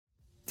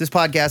This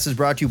podcast is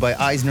brought to you by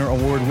Eisner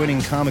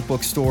Award-winning comic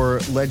book store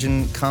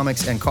Legend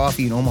Comics and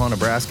Coffee in Omaha,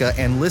 Nebraska,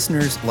 and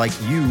listeners like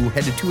you.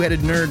 Head to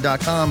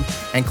twoheadednerd.com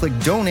and click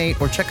donate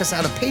or check us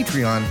out at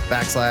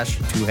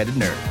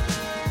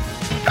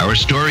Patreon/twoheadednerd. Our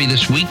story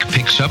this week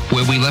picks up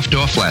where we left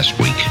off last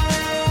week.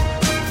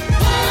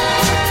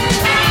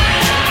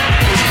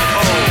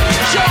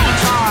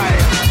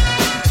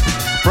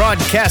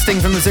 Broadcasting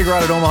from the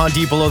Ziggurat at Omaha,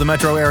 deep below the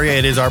metro area,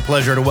 it is our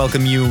pleasure to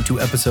welcome you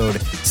to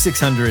episode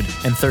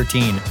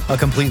 613, a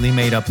completely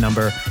made-up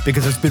number,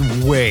 because there's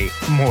been way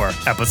more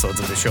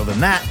episodes of the show than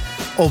that.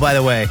 Oh, by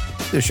the way,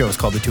 this show is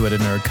called the Two-Headed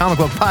Nerd Comic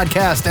Book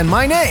Podcast, and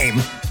my name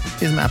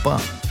is Matt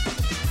Baum.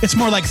 It's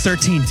more like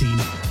 13-teen.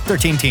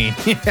 13-teen.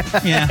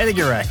 Yeah. I think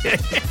you're right.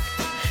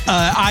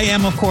 I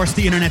am, of course,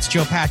 the Internet's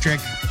Joe Patrick.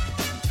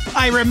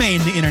 I remain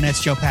the Internet's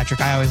Joe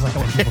Patrick. I always like it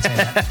when people say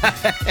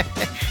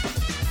that.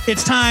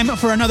 It's time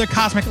for another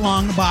Cosmic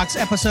Long Box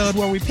episode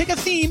where we pick a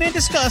theme and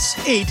discuss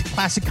 8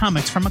 classic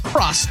comics from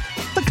across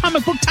the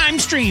comic book time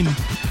stream.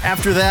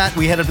 After that,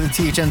 we head up to the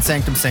THN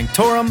Sanctum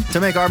Sanctorum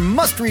to make our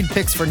must-read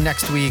picks for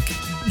next week.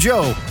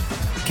 Joe,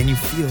 can you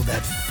feel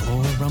that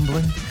floor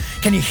rumbling?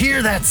 Can you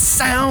hear that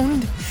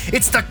sound?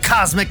 It's the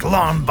Cosmic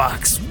Long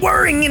Box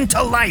whirring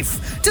into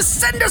life to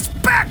send us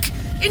back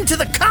into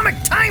the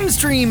comic time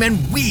stream,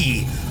 and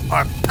we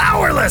are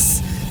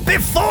powerless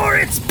before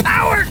it's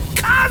power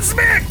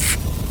cosmic!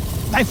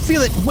 I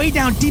feel it way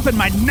down deep in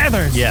my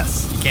nethers.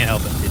 Yes, you can't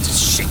help it. It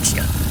just shakes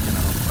you.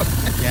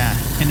 Yeah,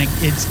 and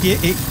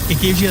it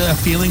gives you a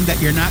feeling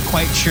that you're not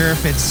quite sure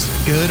if it's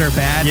good or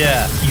bad.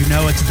 Yeah. But you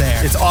know it's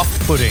there. It's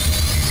off-putting.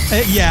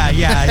 Yeah.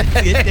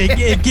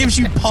 It gives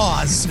you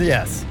pause.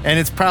 Yes, and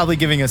it's probably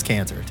giving us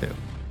cancer, too.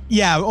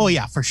 Yeah, oh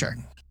yeah, for sure.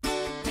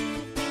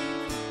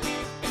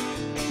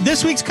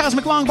 This week's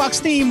Cosmic Long Box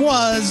theme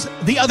was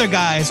The Other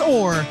Guys,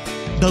 or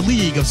The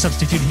League of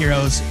Substitute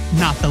Heroes,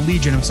 not The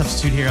Legion of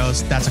Substitute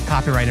Heroes. That's a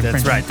copyright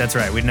infringement. That's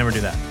right. We'd never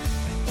do that.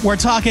 We're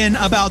talking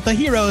about the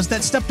heroes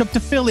that stepped up to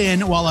fill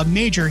in while a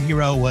major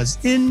hero was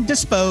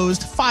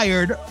indisposed,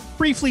 fired,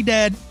 briefly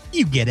dead.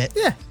 You get it.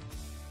 Yeah.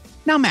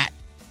 Now, Matt,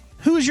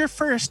 who's your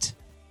first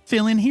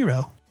fill-in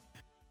hero?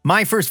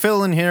 My first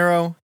fill-in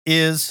hero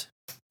is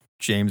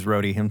James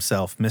Rhodey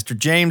himself, Mr.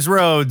 James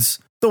Rhodes,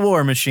 the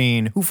War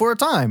Machine, who for a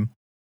time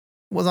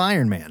was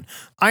Iron Man.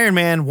 Iron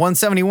Man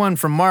 171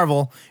 from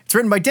Marvel. It's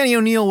written by Denny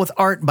O'Neil with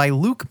art by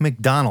Luke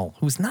McDonnell,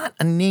 who's not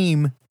a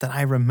name that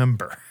I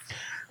remember.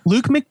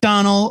 Luke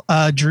McDonnell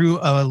drew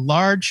a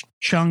large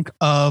chunk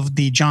of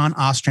the John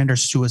Ostrander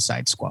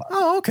Suicide Squad.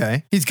 Oh,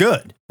 okay. He's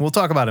good. We'll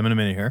talk about him in a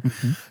minute here.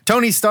 Mm-hmm.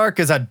 Tony Stark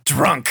is a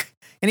drunk,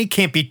 and he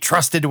can't be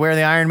trusted to wear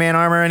the Iron Man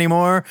armor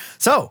anymore.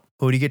 So,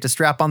 who do you get to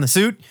strap on the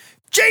suit?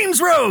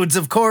 James Rhodes,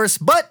 of course,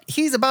 but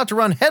he's about to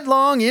run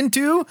headlong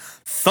into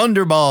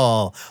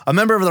Thunderball, a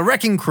member of the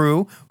Wrecking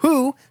Crew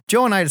who,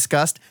 Joe and I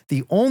discussed,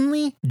 the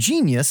only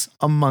genius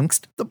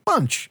amongst the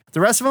bunch. The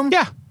rest of them?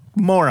 Yeah.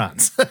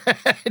 Morons.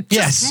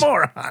 Yes.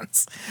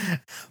 Morons.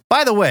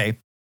 By the way,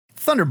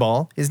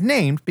 Thunderball is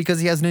named because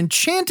he has an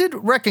enchanted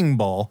wrecking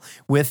ball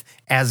with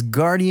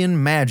Asgardian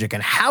magic.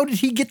 And how did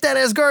he get that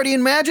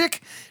Asgardian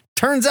magic?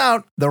 Turns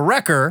out the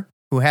Wrecker,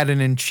 who had an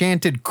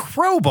enchanted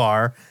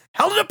crowbar,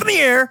 held it up in the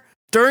air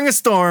during a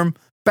storm,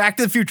 Back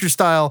to the Future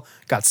style,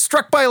 got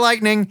struck by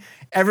lightning,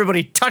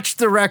 everybody touched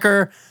the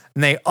Wrecker,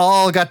 and they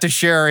all got to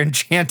share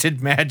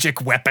enchanted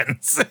magic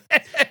weapons.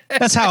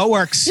 That's how it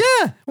works.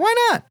 Yeah, why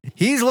not?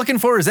 He's looking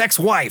for his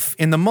ex-wife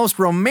in the most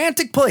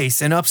romantic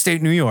place in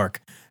upstate New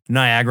York,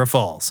 Niagara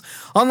Falls.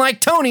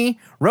 Unlike Tony,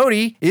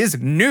 Rhodey is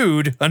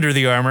nude under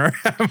the armor.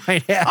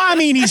 I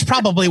mean, he's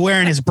probably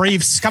wearing his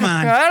briefs. Come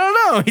on. I don't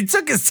know. He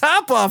took his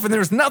top off and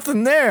there's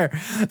nothing there.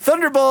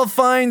 Thunderball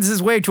finds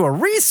his way to a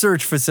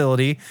research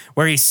facility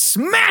where he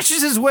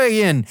smashes his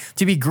way in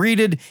to be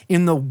greeted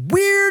in the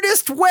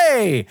weirdest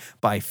way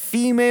by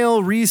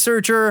female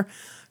researcher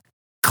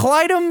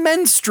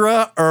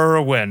Clytemnestra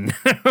Irwin,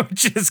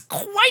 which is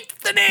quite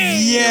the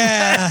name.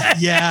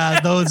 Yeah,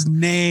 those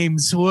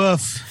names.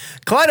 Woof.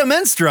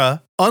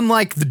 Clytemnestra,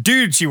 unlike the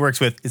dude she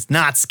works with, is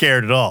not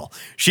scared at all.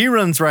 She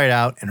runs right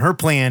out, and her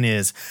plan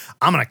is,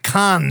 I'm going to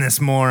con this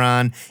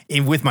moron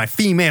with my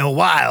female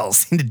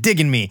wiles into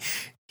digging me.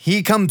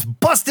 He comes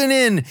busting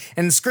in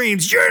and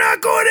screams, "You're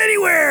not going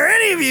anywhere,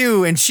 any of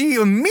you!" And she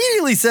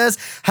immediately says,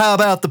 "How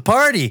about the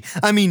party?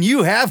 I mean,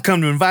 you have come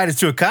to invite us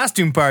to a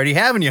costume party,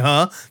 haven't you,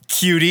 huh,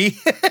 cutie?"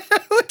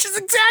 Which is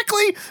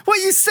exactly what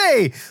you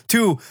say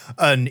to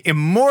an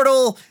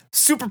immortal,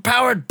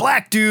 superpowered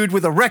black dude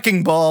with a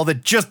wrecking ball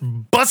that just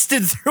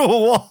busted through a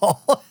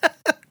wall.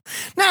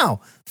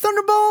 Now,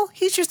 Thunderball,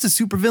 he's just a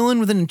supervillain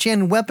with an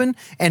enchanted weapon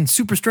and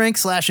super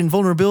strength /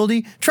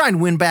 invulnerability, trying to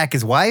win back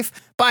his wife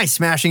by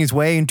smashing his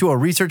way into a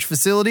research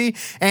facility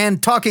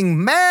and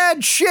talking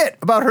mad shit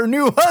about her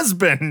new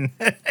husband.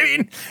 I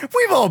mean,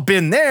 we've all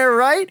been there,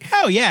 right?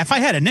 Oh, yeah, if I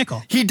had a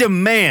nickel. He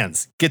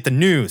demands, get the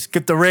news,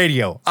 get the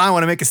radio. I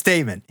want to make a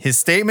statement. His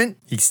statement,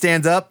 he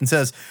stands up and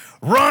says,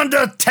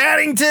 "Rhonda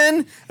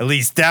Taddington," at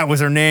least that was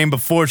her name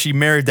before she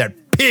married that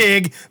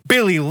pig,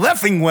 Billy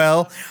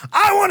Leffingwell.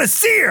 I want to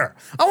see her.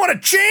 I want a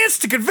chance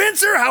to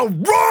convince her how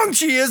wrong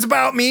she is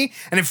about me.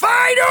 And if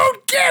I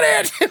don't get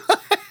it,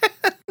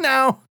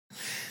 now,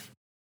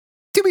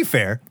 to be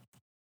fair,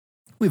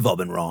 we've all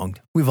been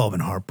wronged. We've all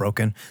been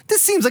heartbroken.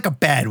 This seems like a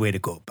bad way to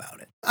go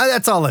about it.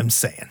 That's all I'm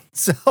saying.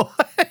 So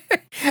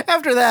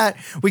after that,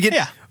 we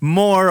get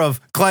more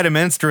of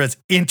Clytemnestra's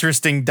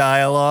interesting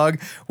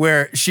dialogue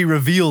where she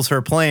reveals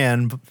her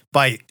plan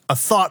via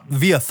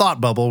thought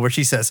bubble where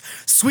she says,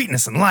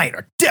 sweetness and light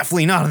are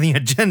definitely not on the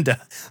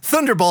agenda.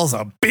 Thunderball's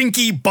a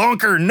binky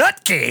bonker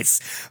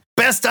nutcase.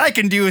 Best I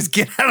can do is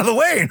get out of the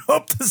way and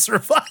hope to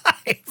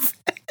survive.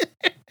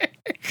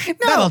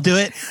 That'll do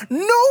it. No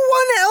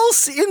one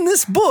else in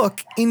this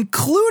book,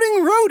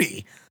 including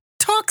Rhodey,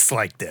 talks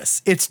like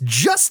this. It's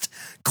just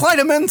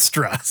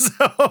Clytemnestra.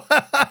 So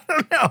I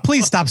don't know.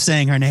 Please stop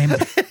saying her name.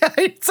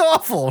 It's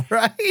awful,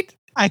 right?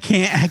 I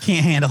can't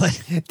handle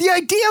it. The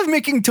idea of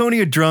making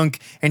Tony a drunk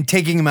and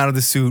taking him out of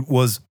the suit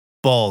was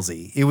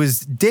ballsy. It was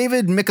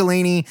David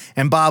Michelinie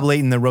and Bob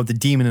Layton that wrote the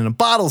Demon in a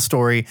Bottle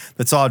story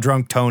that saw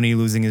drunk Tony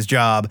losing his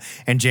job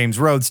and James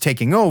Rhodes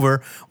taking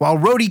over. While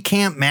Rhodey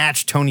can't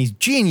match Tony's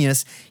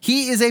genius,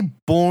 he is a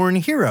born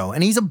hero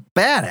and he's a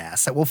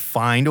badass that will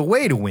find a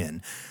way to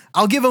win.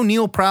 I'll give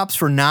O'Neill props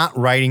for not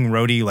writing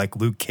Rhodey like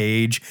Luke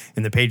Cage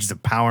in the pages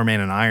of Power Man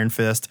and Iron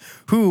Fist,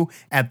 who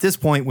at this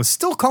point was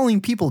still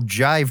calling people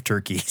jive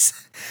turkeys.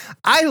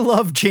 I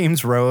love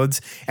James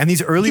Rhodes and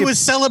these early. He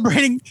was too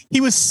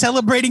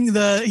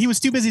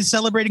busy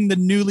celebrating the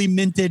newly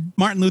minted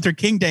Martin Luther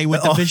King Day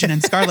with the Vision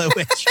and Scarlet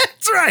Witch.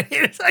 That's right.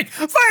 It's like,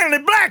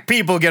 finally black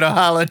people get a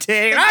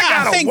holiday.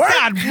 Thank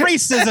God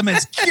racism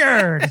is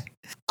cured.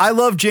 I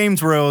love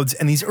James Rhodes,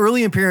 and these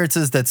early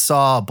appearances that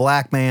saw a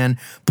black man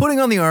putting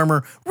on the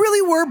armor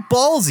really were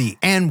ballsy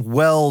and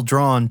well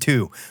drawn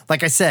too.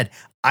 Like I said,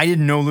 I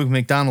didn't know Luke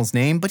McDonnell's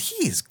name, but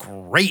he is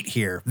great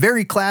here.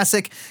 Very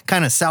classic,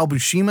 kind of Sal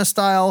Buscema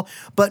style,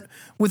 but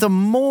with a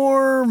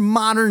more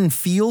modern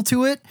feel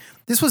to it.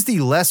 This was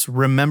the less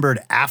remembered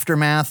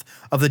aftermath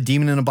of the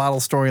Demon in a Bottle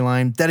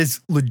storyline that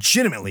is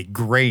legitimately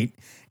great.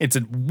 It's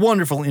a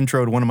wonderful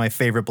intro to one of my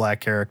favorite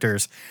black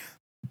characters.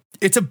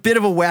 It's a bit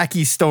of a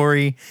wacky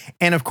story.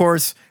 And of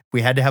course,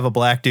 we had to have a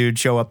black dude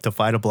show up to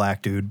fight a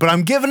black dude, but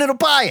I'm giving it a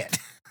buy it.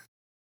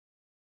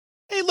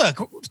 Hey, look,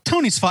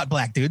 Tony's fought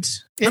black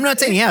dudes. I'm not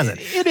saying he hasn't.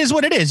 It is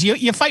what it is.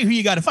 You fight who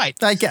you got to fight.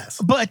 I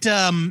guess. But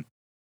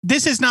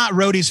this is not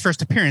Rhodey's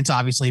first appearance,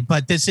 obviously,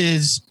 but this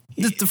is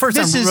the first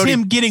time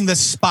him getting the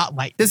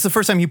spotlight. This is the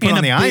first time he put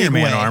on the Iron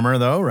Man armor,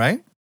 though,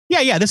 right?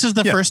 Yeah. This is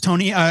the first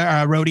Tony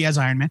Rhodey as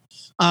Iron Man.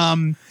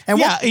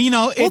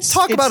 We'll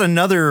talk about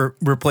another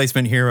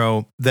replacement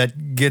hero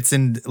that gets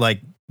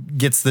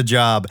the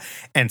job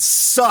and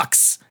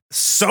sucks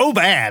so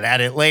bad at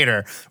it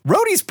later.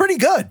 Rhodey's pretty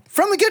good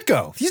from the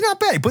get-go. He's not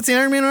bad. He puts the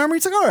Iron Man armor.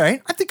 He's like, all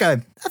right, I think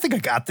I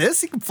got this.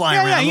 He can fly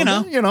around.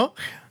 You know.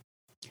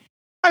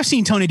 I've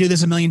seen Tony do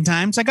this a million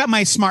times. I got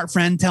my smart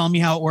friend telling me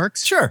how it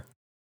works. Sure.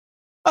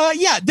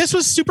 This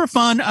was super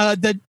fun.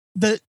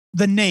 The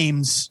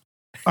names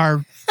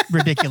are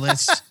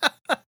ridiculous.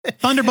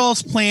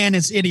 Thunderball's plan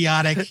is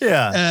idiotic.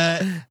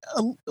 Yeah.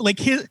 Like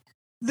his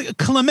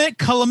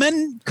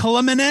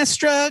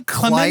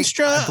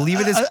Clytemnestra. I believe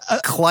it is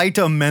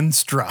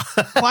Clytemnestra.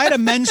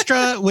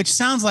 Clytemnestra, which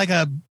sounds like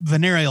a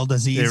venereal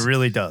disease. It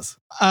really does.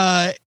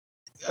 Her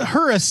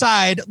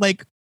aside,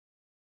 like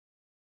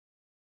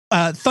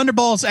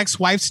Thunderball's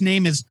ex-wife's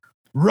name is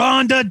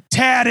Rhonda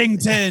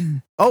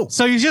Taddington. Oh.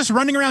 So he's just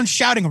running around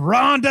shouting,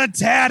 Rhonda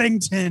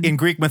Taddington. In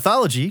Greek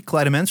mythology,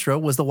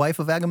 Clytemnestra was the wife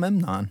of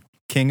Agamemnon,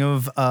 king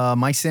of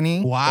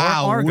Mycenae or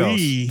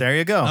Argos. There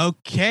you go.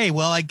 Okay,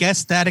 well, I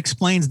guess that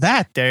explains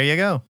that. There you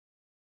go.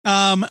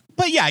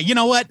 But yeah, you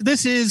know what?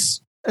 This is,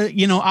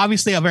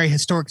 obviously a very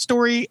historic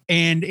story,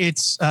 and it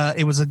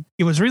was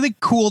really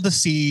cool to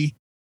see.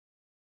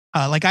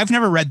 Like, I've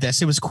never read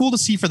this. It was cool to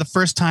see for the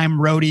first time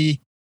Rhodey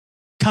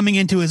coming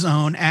into his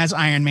own as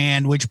Iron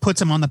Man, which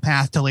puts him on the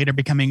path to later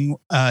becoming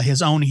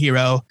his own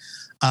hero.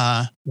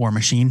 War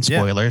Machine,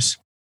 spoilers.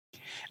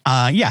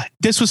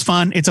 This was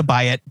fun. It's a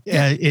buy it.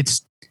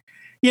 It's,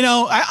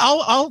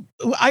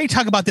 I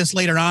talk about this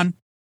later on.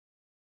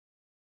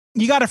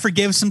 You got to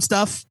forgive some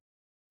stuff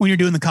when you're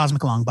doing the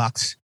Cosmic Long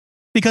Box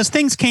because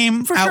things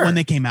came out when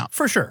they came out.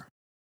 For sure.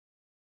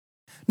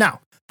 Now,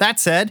 that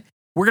said,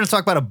 we're going to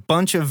talk about a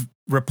bunch of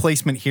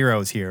replacement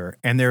heroes here,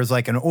 and there's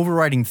like an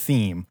overriding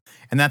theme,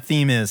 and that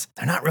theme is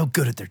they're not real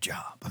good at their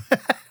job.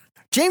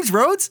 James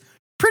Rhodes,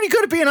 pretty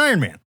good at being Iron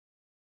Man.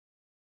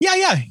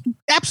 Yeah,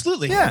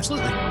 absolutely. Yeah.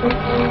 Absolutely.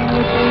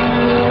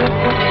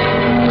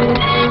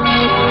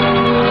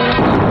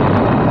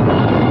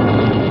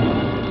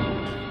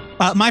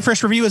 My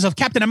first review is of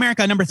Captain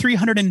America number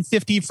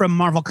 350 from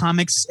Marvel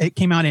Comics. It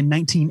came out in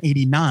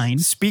 1989.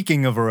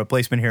 Speaking of a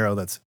replacement hero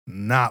that's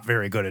not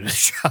very good at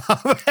his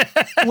job.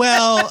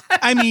 Well,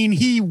 I mean,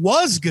 he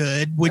was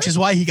good, which is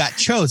why he got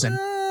chosen.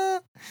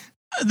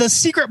 The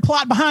secret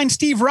plot behind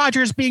Steve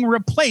Rogers being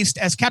replaced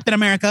as Captain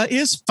America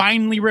is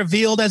finally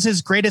revealed as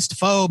his greatest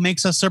foe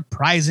makes a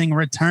surprising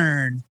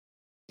return.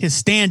 His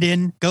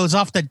stand-in goes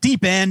off the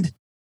deep end,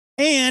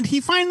 and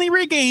he finally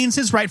regains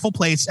his rightful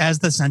place as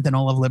the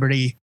Sentinel of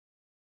Liberty.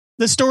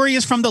 The story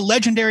is from the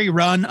legendary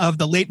run of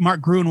the late Mark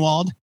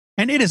Gruenwald,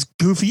 and it is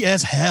goofy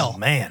as hell. Oh,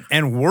 man.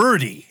 And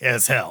wordy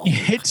as hell.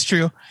 It's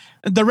true.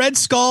 The Red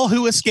Skull,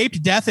 who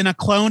escaped death in a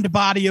cloned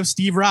body of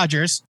Steve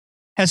Rogers,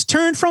 has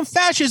turned from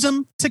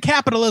fascism to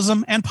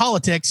capitalism and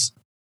politics,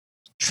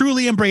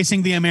 truly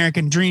embracing the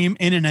American dream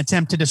in an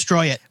attempt to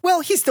destroy it. Well,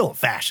 he's still a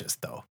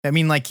fascist, though. I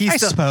mean, like, he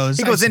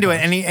goes into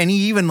it, and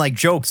he even, like,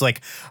 jokes,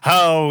 like,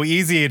 how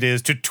easy it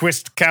is to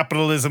twist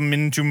capitalism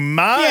into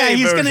my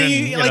version.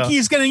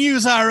 He's gonna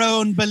use our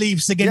own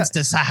beliefs against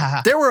us.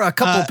 There were a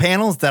couple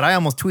panels that I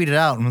almost tweeted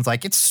out and was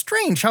like, it's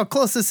strange how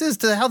close this is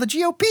to how the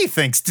GOP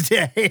thinks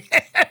today.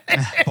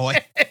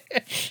 Boy.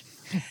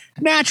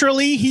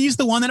 Naturally, he's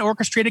the one that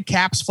orchestrated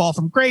Cap's fall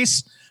from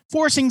grace,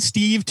 forcing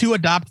Steve to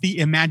adopt the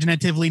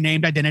imaginatively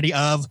named identity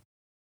of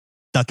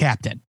the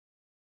Captain.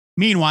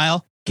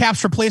 Meanwhile,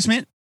 Cap's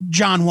replacement,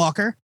 John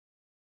Walker,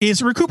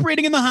 is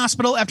recuperating in the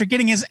hospital after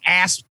getting his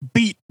ass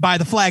beat by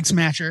the Flag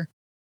Smasher.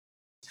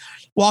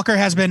 Walker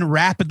has been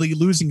rapidly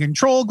losing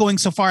control, going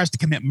so far as to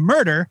commit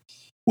murder,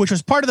 which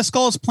was part of the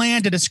Skull's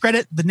plan to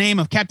discredit the name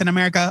of Captain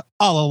America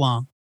all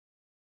along.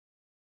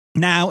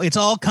 Now it's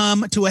all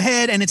come to a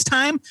head, and it's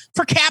time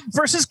for Cap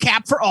versus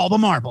Cap for all the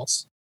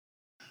marbles.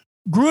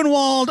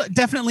 Gruenwald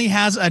definitely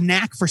has a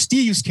knack for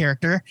Steve's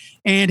character,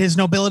 and his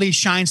nobility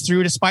shines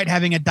through despite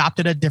having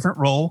adopted a different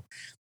role.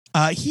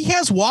 He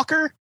has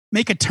Walker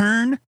make a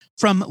turn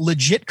from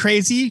legit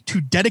crazy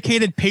to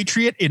dedicated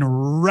patriot in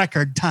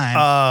record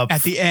time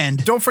at the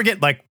end. Don't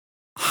forget, like,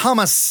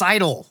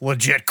 homicidal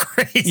legit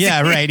crazy.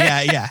 Yeah, right.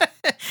 Yeah.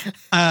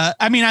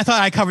 I mean, I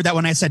thought I covered that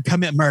when I said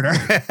commit murder.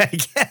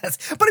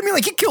 Yes. But I mean,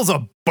 like, he kills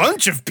a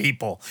bunch of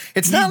people.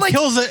 It's not like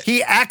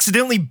he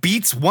accidentally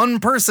beats one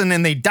person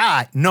and they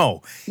die.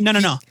 No.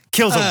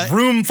 Kills a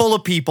room full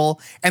of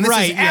people. And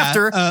this is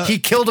after he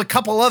killed a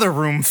couple other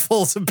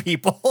roomfuls of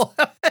people.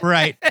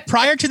 Right.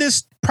 Prior to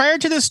this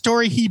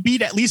story, he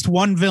beat at least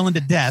one villain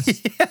to death.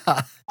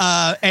 Yeah.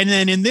 And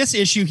then in this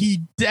issue,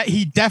 he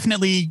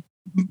definitely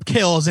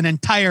kills an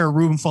entire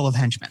room full of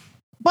henchmen.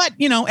 But,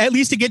 at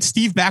least it gets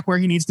Steve back where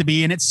he needs to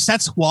be, and it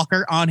sets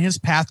Walker on his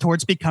path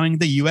towards becoming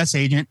the U.S.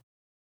 agent.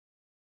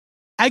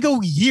 I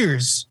go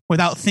years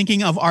without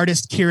thinking of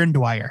artist Kieran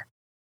Dwyer,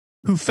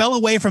 who fell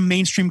away from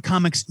mainstream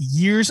comics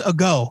years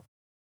ago.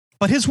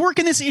 But his work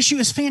in this issue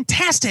is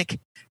fantastic.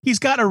 He's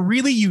got a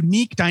really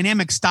unique,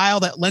 dynamic style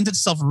that lends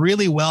itself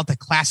really well to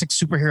classic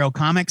superhero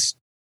comics.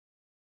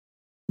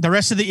 The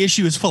rest of the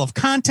issue is full of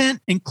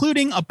content,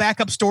 including a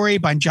backup story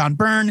by John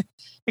Byrne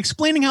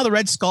explaining how the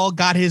Red Skull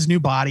got his new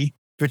body.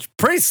 Which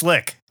pretty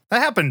slick.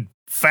 That happened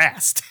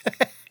fast.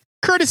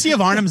 Courtesy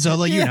of Arnim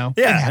Zola, Yeah,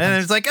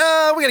 and it's like, we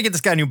got to get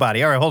this guy a new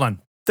body. All right, hold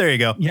on. There you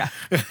go. Yeah.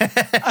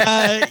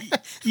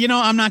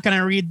 I'm not going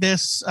to read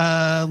this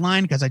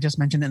line because I just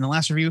mentioned it in the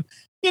last review.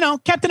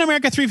 Captain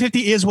America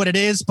 350 is what it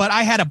is, but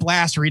I had a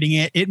blast reading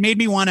it. It made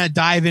me want to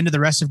dive into the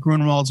rest of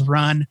Gruenwald's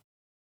run.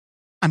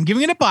 I'm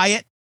giving it a buy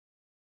it.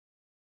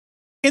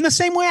 In the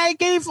same way I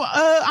gave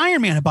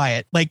Iron Man a buy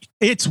it. Like,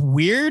 it's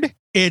weird.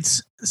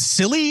 It's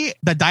silly.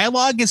 The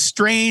dialogue is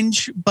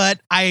strange, but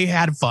I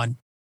had fun.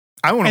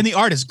 And the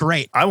art is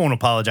great. I won't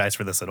apologize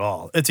for this at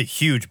all. It's a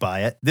huge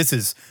buy it. This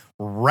is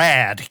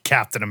rad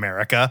Captain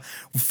America,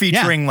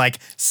 featuring like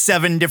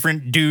 7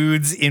 different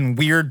dudes in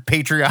weird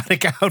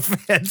patriotic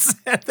outfits.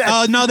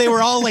 No, they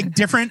were all like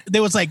different.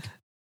 There was like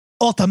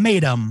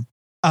Ultimatum,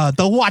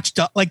 the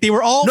Watchdog, like they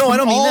were all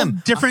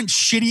different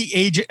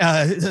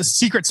shitty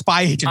secret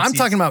spy agencies. I'm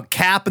talking about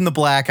Cap in the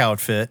black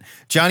outfit,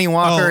 Johnny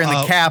Walker in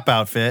the Cap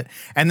outfit,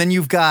 and then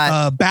you've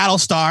got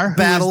Battlestar,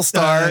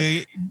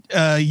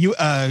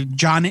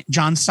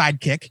 John's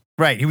sidekick.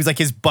 Right, he was like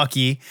his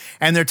Bucky,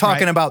 and they're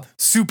talking about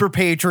Super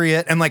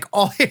Patriot and like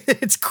all.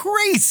 It's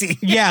crazy.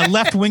 Yeah,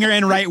 left winger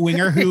and right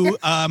winger who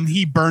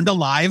he burned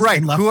alive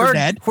and left for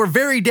dead. Who are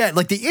very dead.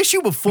 Like the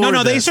issue before.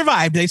 No, they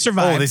survived. They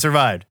survived. Oh, they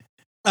survived.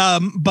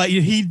 But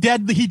he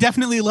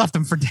definitely left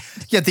them for dead.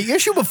 Yeah, the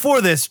issue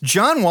before this,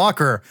 John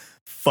Walker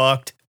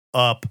fucked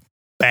up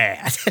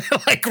bad.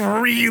 Like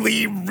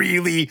really,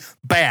 really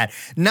bad.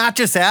 Not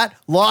just that,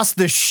 lost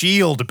the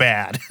shield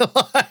bad.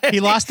 He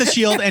lost the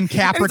shield and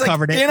Cap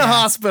recovered it. In a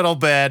hospital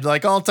bed,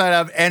 like all tied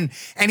up. And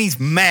he's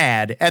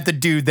mad at the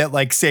dude that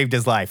like saved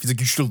his life. He's like,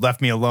 you should have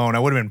left me alone. I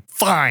would have been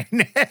fine.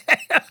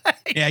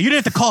 Yeah, you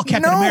didn't have to call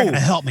Captain America to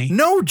help me.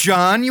 No,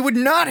 John, you would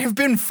not have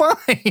been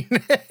fine.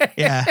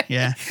 Yeah.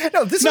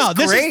 This is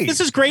great. This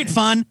is great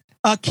fun.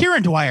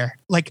 Kieran Dwyer,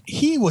 like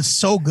he was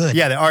so good.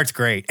 Yeah, the art's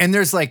great. And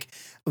there's like,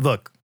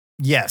 look,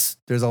 yes,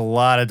 there's a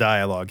lot of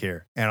dialogue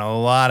here and a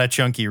lot of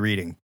chunky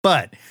reading.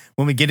 But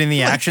when we get in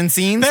the action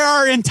scenes, there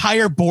are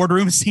entire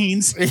boardroom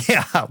scenes.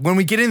 Yeah, when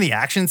we get in the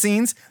action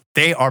scenes,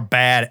 they are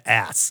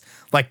badass,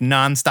 like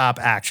nonstop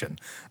action.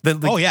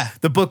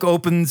 The book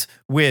opens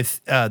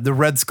with the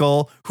Red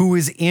Skull, who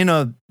is in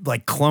a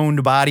like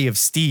cloned body of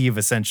Steve,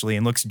 essentially,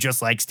 and looks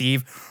just like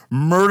Steve,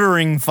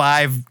 murdering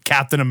 5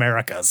 Captain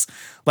Americas.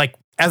 Like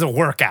as a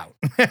workout.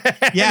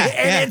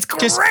 Yeah, It's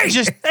great.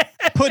 Just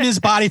putting his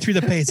body through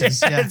the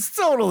paces. Yeah. It's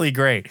totally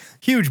great.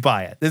 Huge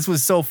buy it. This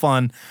was so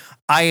fun.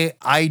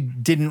 I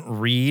didn't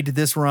read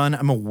this run.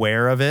 I'm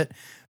aware of it,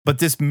 but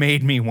this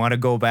made me want to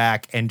go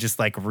back and just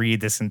like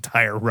read this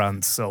entire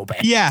run so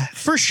bad. Yeah,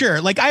 for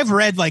sure. Like I've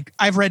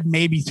read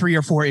maybe 3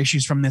 or 4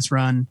 issues from this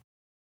run,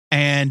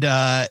 and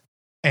I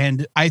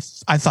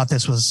thought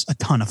this was a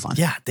ton of fun.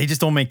 Yeah, they just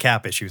don't make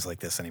Cap issues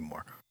like this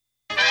anymore.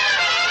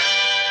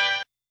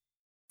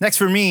 Next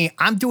for me,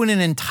 I'm doing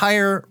an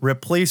entire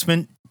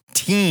replacement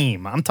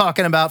team. I'm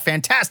talking about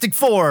Fantastic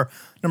Four,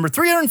 number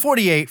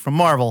 348 from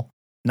Marvel,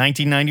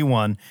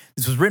 1991.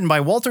 This was written by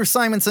Walter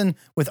Simonson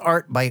with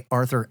art by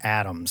Arthur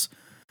Adams.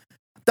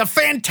 The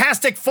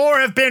Fantastic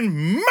Four have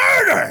been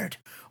murdered!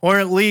 Or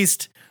at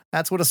least,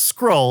 that's what a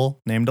Skrull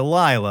named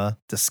Delilah,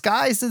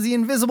 disguised as the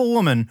Invisible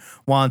Woman,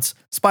 wants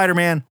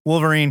Spider-Man,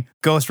 Wolverine,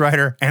 Ghost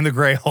Rider, and the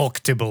Grey Hulk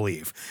to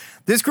believe.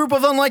 This group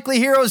of unlikely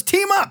heroes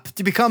team up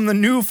to become the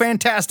new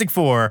Fantastic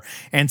Four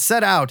and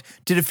set out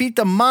to defeat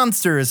the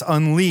monsters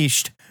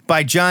unleashed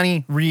by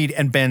Johnny, Reed,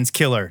 and Ben's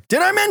killer.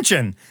 Did I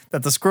mention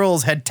that the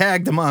Skrulls had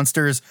tagged the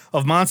monsters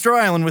of Monster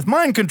Island with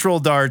mind control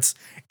darts,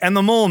 and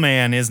the Mole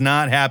Man is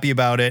not happy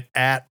about it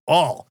at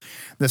all.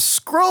 The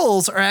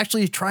Skrulls are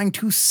actually trying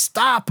to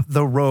stop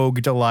the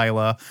rogue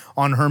Delilah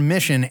on her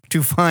mission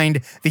to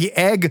find the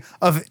egg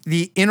of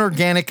the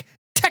inorganic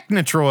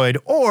Technotroid,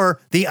 or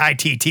the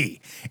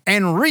ITT.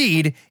 And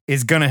Reed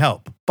is going to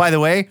help. By the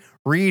way,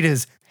 Reed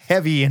is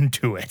heavy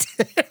into it.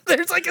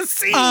 There's like a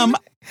scene.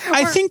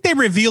 I think they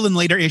reveal in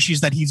later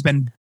issues that he's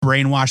been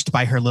brainwashed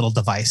by her little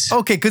device.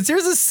 Okay, because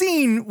there's a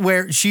scene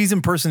where she's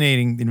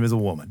impersonating the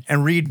Invisible Woman,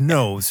 and Reed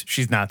knows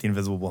she's not the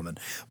Invisible Woman.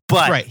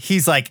 But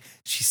he's like,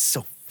 she's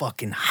so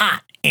fucking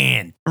hot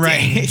and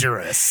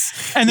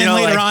dangerous. And then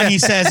later on he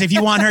says, if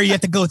you want her, you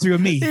have to go through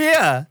me.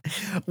 Yeah.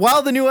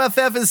 While the new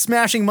FF is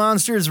smashing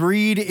monsters,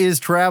 Reed is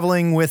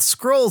traveling with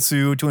Skrull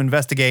Sue to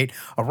investigate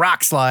a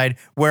rock slide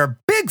where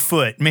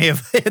Bigfoot may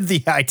have hid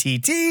the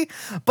ITT,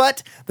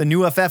 but the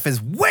new FF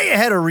is way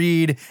ahead of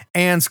Reed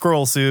and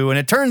Skrull Sue, and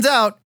it turns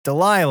out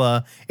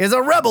Delilah is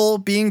a rebel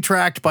being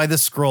tracked by the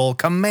Skrull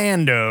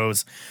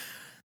Commandos.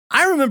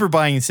 I remember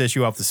buying this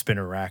issue off the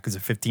spinner rack as a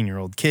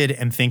 15-year-old kid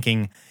and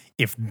thinking,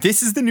 if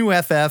this is the new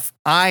FF,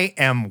 I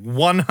am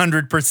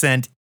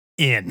 100%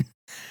 in.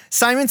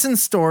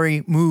 Simonson's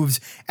story moves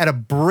at a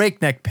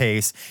breakneck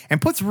pace and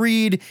puts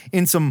Reed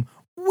in some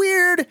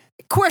weird,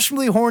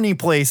 questionably horny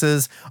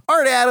places.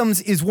 Art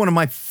Adams is one of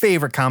my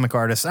favorite comic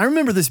artists. I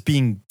remember this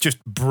being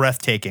just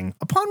breathtaking.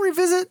 Upon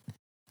revisit,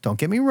 don't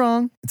get me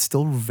wrong, it's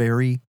still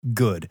very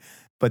good.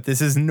 But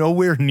this is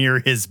nowhere near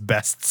his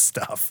best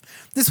stuff.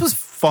 This was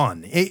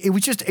fun. It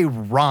was just a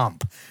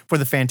romp for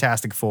the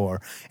Fantastic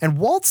Four. And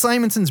Walt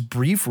Simonson's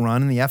brief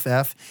run in the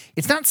FF,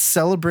 it's not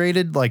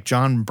celebrated like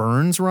John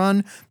Byrne's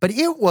run, but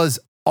it was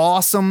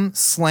awesome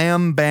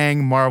slam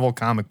bang Marvel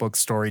comic book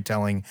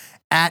storytelling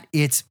at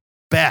its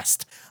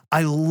best.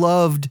 I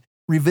loved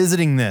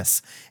revisiting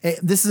this.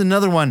 This is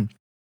another one.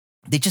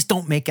 They just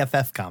don't make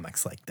FF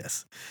comics like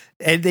this.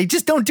 And they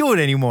just don't do it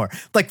anymore.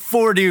 Like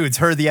 4 dudes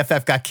heard the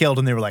FF got killed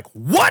and they were like,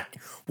 what?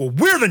 Well,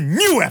 we're the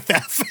new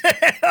FF.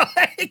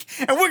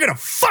 And we're going to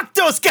fuck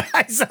those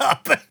guys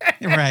up.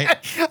 Right.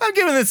 I'm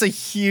giving this a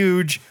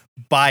huge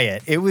buy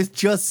it. It was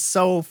just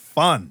so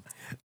fun.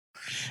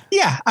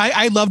 Yeah,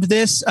 I loved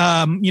this.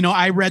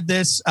 I read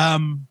this.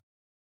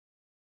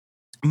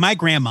 My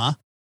grandma,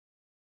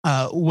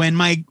 when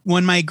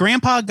my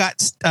grandpa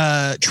got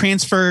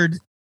transferred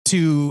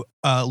to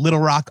Little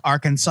Rock,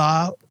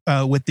 Arkansas,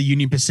 with the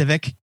Union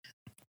Pacific,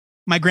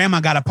 my grandma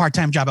got a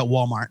part-time job at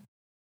Walmart.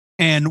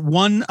 And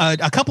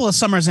a couple of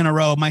summers in a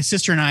row, my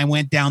sister and I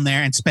went down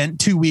there and spent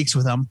 2 weeks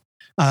with them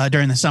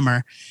during the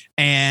summer.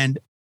 And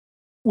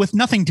with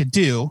nothing to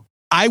do,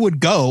 I would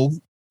go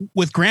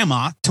with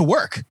grandma to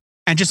work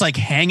and just like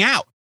hang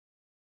out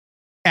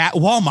at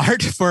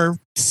Walmart for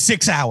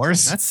 6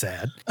 hours. That's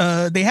sad.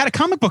 They had a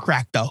comic book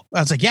rack though. I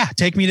was like, yeah,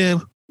 take me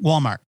to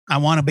Walmart. I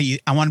want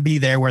to be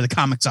there where the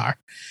comics are.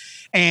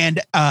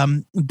 And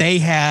they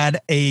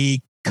had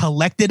a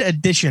collected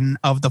edition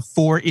of the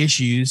 4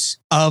 issues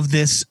of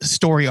this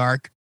story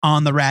arc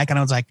on the rack. And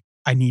I was like,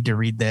 I need to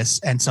read this.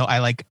 And so I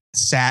like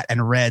sat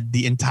and read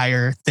the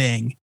entire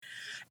thing.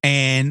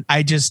 And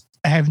I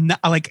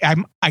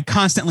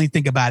constantly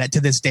think about it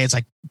to this day. It's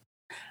like,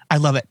 I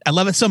love it. I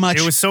love it so much.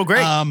 It was so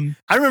great. I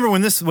remember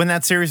when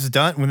that series was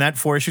done, when that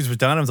 4 issues was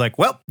done, I was like,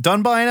 well,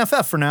 done by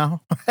NFF for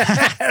now.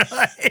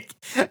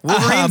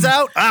 Wolverine's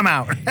out. I'm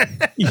out.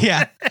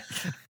 Yeah.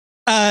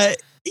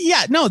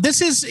 No,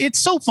 it's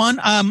so fun.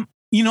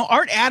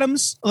 Art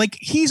Adams, like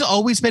he's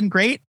always been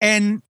great.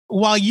 And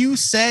while you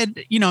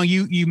said,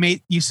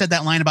 you said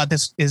that line about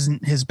this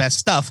isn't his best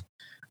stuff,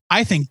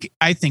 I think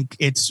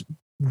it's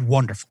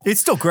wonderful.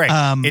 It's still great.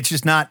 It's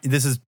just not,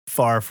 this is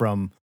far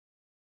from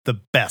the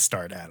best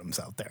Art Adams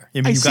out there.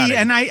 I mean,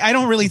 and I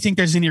don't really think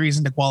there's any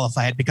reason to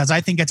qualify it because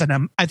I think it's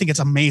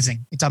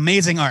amazing. It's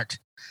amazing art.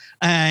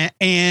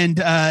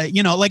 Younger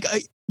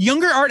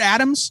Art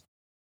Adams,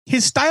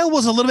 his style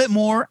was a little bit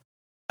more,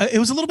 it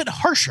was a little bit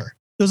harsher.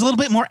 It was a little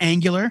bit more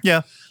angular.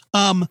 Yeah.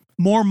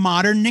 More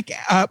modern Nick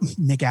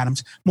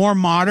Adams, more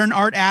modern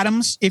Art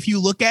Adams. If you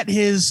look at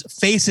his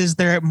faces,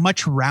 they're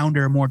much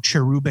rounder, more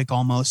cherubic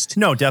almost.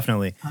 No,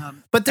 definitely.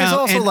 But there's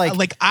also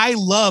like I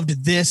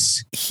loved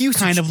this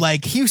kind of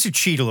like he used to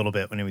cheat a little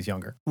bit when he was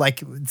younger.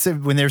 Like so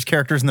when there's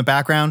characters in the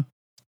background,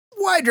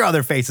 why draw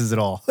their faces at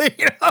all?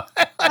 You know?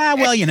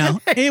 Well, you know,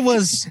 it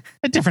was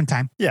a different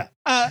time. Yeah.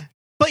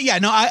 But yeah,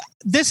 no,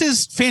 this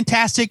is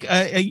fantastic.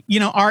 You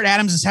know, Art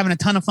Adams is having a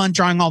ton of fun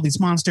drawing all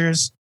these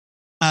monsters.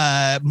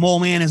 Mole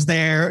Man is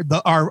there.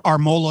 Our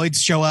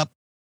Moloids show up.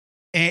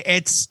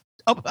 It's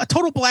a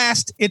total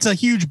blast. It's a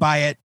huge buy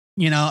it,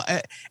 you know,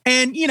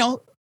 and you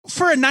know,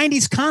 for a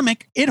 90s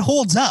comic, it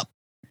holds up.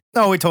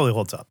 Oh, it totally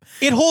holds up.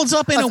 It holds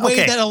up in a way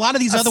that a lot of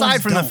these other ones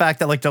aside from don't. the fact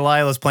that like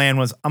Delilah's plan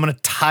was, I'm going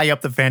to tie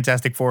up the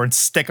Fantastic Four and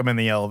stick them in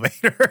the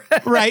elevator.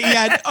 Right.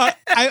 Yeah.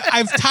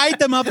 I've tied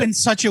them up in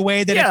such a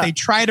way that if they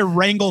try to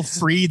wrangle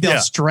free,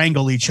 they'll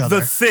strangle each other.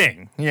 The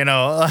Thing, you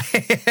know.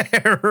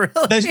 Really?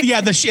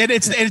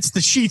 It's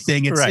the she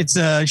thing. It's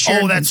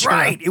Sharon. Oh, that's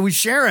right. It was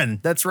Sharon.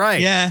 That's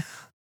right. Yeah.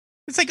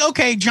 It's like,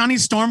 okay, Johnny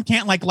Storm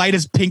can't like light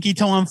his pinky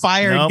toe on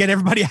fire and get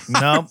everybody out.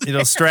 Nope,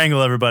 it'll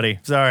strangle everybody.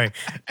 Sorry.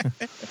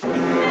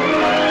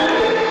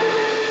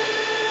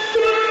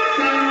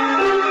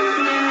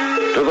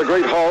 To the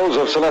great halls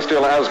of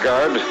celestial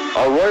Asgard,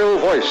 a royal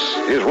voice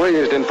is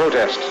raised in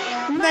protest.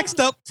 Next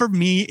up for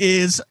me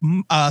is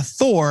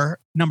Thor,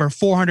 number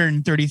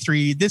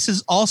 433. This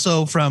is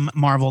also from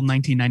Marvel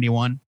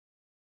 1991.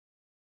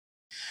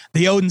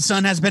 The Odin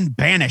son has been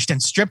banished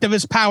and stripped of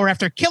his power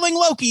after killing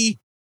Loki,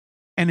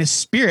 and his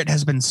spirit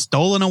has been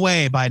stolen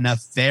away by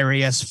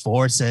nefarious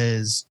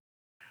forces.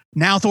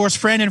 Now Thor's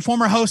friend and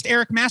former host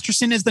Eric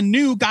Masterson is the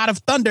new god of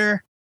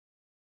thunder.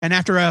 And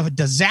after a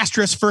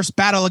disastrous first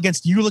battle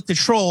against Ulik the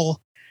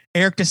Troll,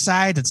 Eric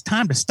decides it's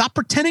time to stop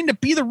pretending to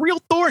be the real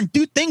Thor and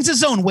do things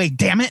his own way,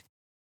 damn it.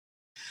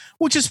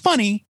 Which is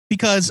funny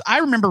because I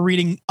remember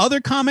reading other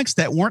comics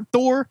that weren't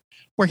Thor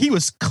where he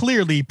was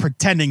clearly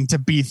pretending to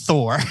be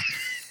Thor.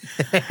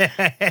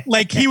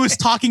 Like he was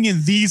talking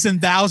in these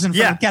and thous in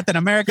front of Captain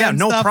America. Yeah,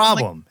 no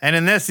problem. Like, and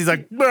in this, he's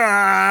like,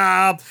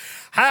 "How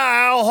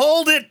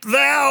hold it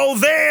thou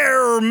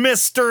there,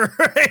 mister."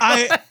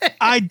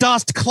 I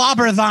dost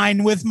clobber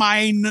thine with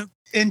mine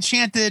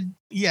enchanted.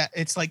 Yeah,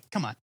 it's like,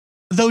 come on.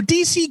 Though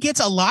DC gets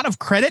a lot of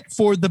credit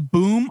for the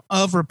boom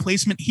of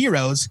replacement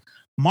heroes,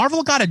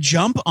 Marvel got a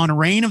jump on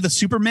Reign of the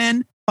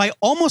Supermen by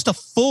almost a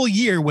full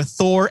year with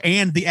Thor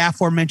and the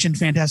aforementioned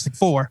Fantastic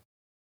Four.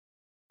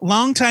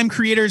 Longtime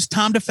creators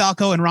Tom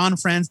DeFalco and Ron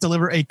Frenz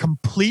deliver a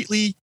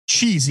completely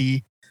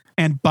cheesy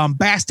and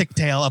bombastic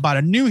tale about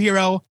a new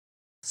hero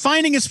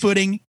finding his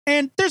footing,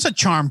 and there's a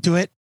charm to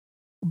it,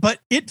 but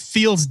it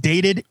feels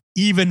dated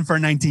even for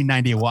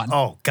 1991.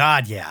 Oh,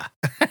 God, yeah.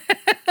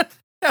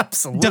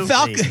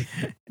 Absolutely.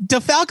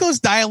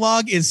 DeFalco's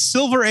dialogue is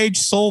Silver Age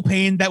soul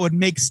pain that would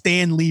make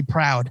Stan Lee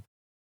proud.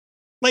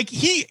 Like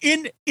he,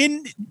 in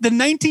the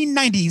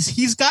 1990s,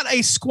 he's got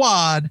a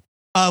squad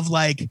of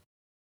like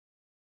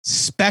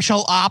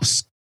special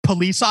ops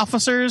police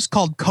officers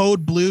called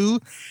Code Blue,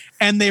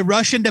 and they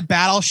rush into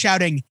battle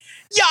shouting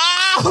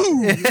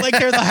 "Yahoo!" like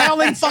they're the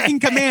Howling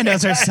fucking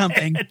Commandos or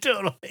something.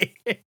 Totally.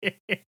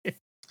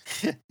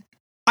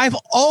 I've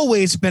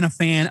always been a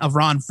fan of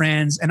Ron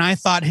Frenz, and I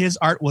thought his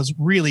art was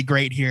really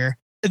great here.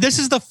 This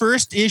is the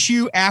first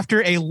issue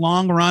after a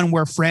long run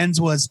where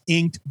Frenz was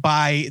inked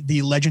by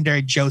the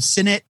legendary Joe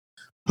Sinnott,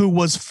 who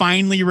was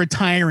finally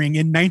retiring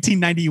in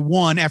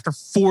 1991 after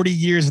 40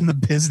 years in the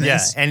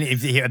business. Yeah, and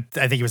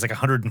I think he was like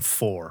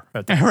 104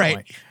 at that right.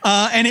 point.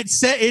 And it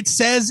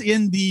says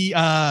in the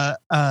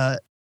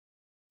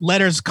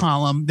letters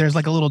column, there's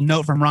like a little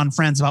note from Ron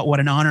Frenz about what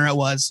an honor it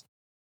was.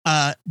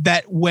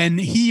 That when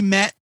he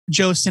met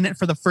Joe Sinnott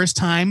for the first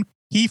time,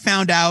 he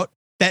found out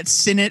that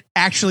Sinnott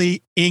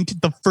actually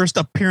inked the first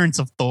appearance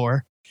of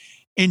Thor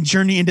in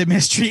Journey into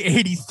Mystery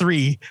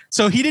 83.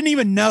 So he didn't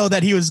even know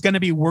that he was going to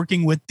be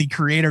working with the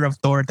creator of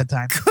Thor at the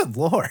time. Good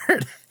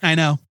Lord. I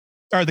know.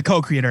 Or the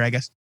co-creator, I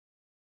guess.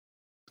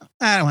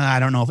 I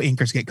don't know if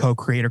inkers get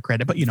co-creator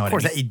credit, but you know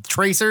what I mean.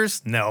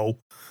 Tracers? No.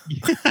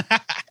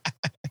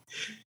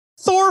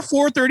 Thor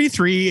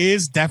 433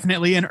 is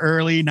definitely an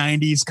early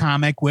 90s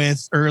comic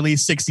with early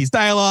 60s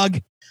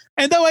dialogue.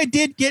 And though I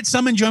did get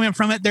some enjoyment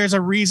from it, there's a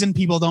reason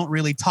people don't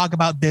really talk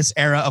about this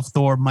era of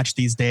Thor much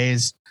these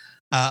days.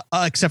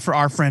 Except for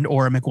our friend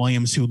Ora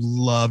McWilliams, who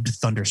loved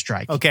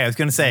Thunderstrike. Okay, I was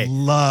going to say.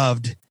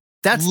 Loved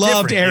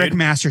different, Eric dude.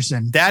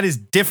 Masterson. That is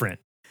different.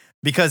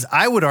 Because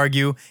I would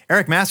argue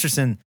Eric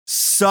Masterson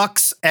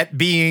sucks at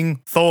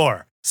being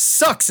Thor.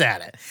 Sucks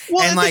at it.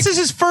 Well, and this is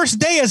his first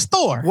day as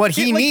Thor. What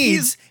he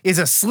needs is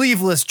a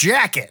sleeveless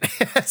jacket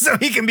so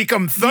he can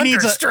become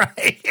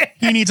Thunderstrike.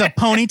 He needs a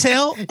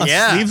ponytail,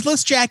 a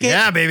sleeveless jacket,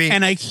 baby,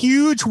 and a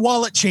huge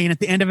wallet chain at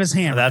the end of his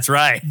hammer. That's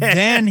right.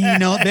 Then he'll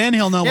know what's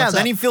up. Yeah,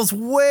 then he feels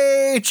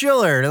way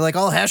chiller, like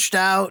all heshed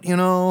out, you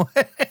know.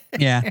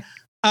 Yeah.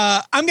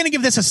 I'm gonna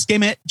give this a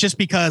skim it just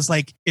because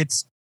like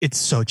it's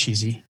so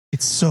cheesy.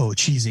 It's so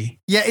cheesy.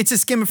 Yeah, it's a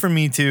skim it for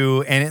me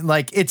too, and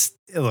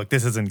look,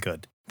 this isn't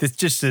good. This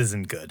just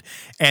isn't good.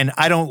 And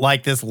I don't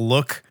like this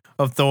look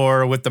of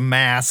Thor with the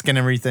mask and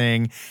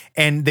everything.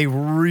 And they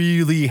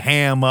really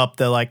ham up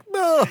the like,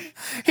 oh,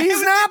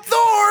 he's not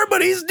Thor,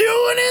 but he's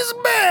doing his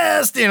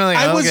best. You know, like,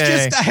 I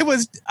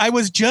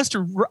was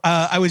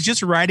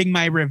just writing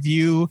my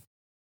review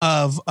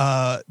of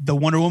the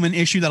Wonder Woman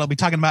issue that I'll be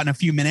talking about in a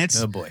few minutes.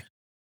 Oh boy.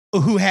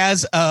 Who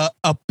has a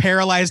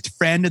paralyzed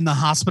friend in the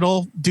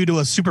hospital due to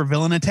a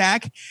supervillain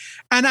attack.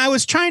 And I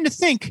was trying to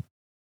think,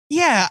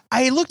 yeah,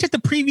 I looked at the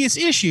previous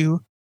issue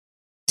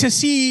to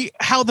see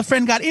how the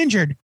friend got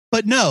injured.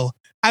 But no,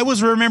 I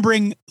was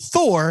remembering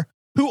Thor,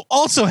 who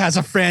also has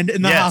a friend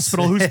in the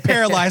hospital who's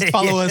paralyzed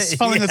following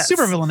a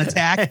supervillain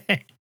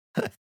attack.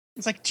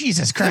 It's like,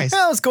 Jesus Christ.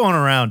 Hell's going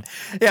around.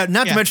 Yeah,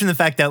 not to mention the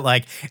fact that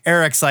like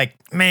Eric's like,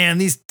 man,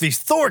 these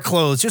Thor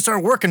clothes just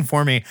aren't working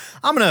for me.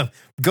 I'm going to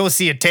go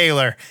see a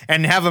tailor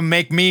and have him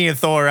make me a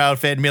Thor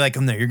outfit and be like,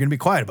 you're going to be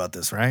quiet about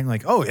this, right?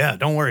 Like, oh yeah,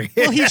 don't worry.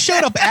 Well, he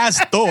showed up as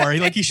Thor.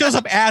 He shows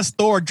up as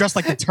Thor dressed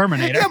like the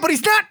Terminator. Yeah, but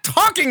he's not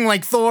talking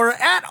like Thor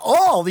at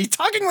all. He's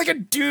talking like a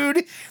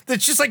dude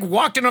that's just like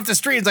walked in off the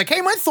street. It's like, hey,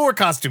 my Thor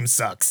costume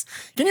sucks.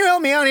 Can you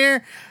help me out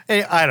here?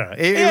 I don't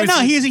know.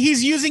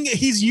 He's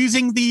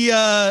using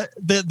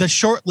the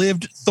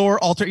short-lived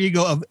Thor alter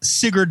ego of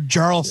Sigurd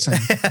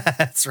Jarlson.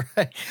 That's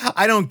right.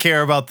 I don't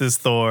care about this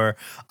Thor.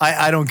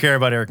 I don't care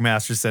about Eric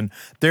Masterson.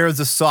 There is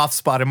a soft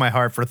spot in my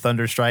heart for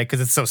Thunderstrike because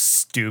it's so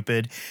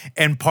stupid,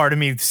 and part of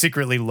me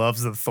secretly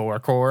loves the Thor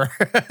core.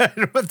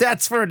 But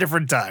that's for a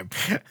different time.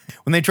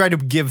 When they tried to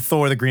give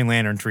Thor the Green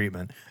Lantern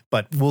treatment.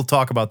 But we'll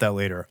talk about that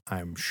later,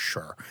 I'm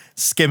sure.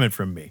 Skim it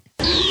from me.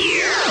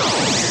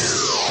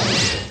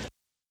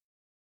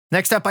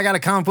 Next up, I got a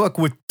comic book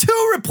with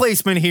 2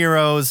 replacement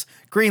heroes.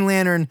 Green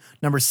Lantern,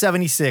 number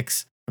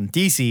 76 from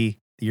DC.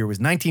 The year was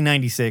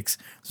 1996.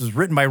 This was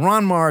written by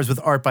Ron Mars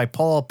with art by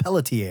Paul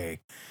Pelletier.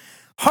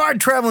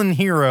 Hard Traveling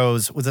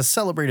Heroes was a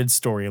celebrated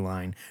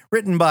storyline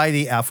written by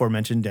the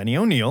aforementioned Denny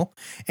O'Neil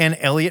and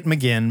Elliot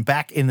McGinn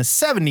back in the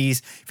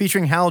 70s,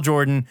 featuring Hal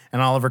Jordan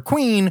and Oliver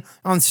Queen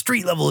on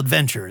street-level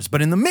adventures.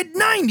 But in the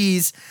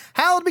mid-90s,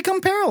 Hal had become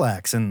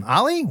Parallax, and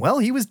Ollie, well,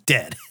 he was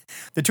dead.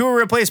 The two were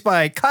replaced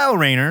by Kyle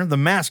Rayner, the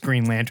masked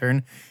Green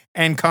Lantern,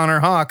 and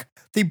Connor Hawke,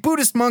 the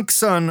Buddhist monk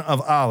son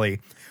of Ollie,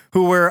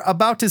 who were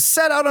about to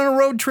set out on a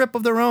road trip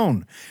of their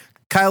own.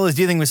 Kyle is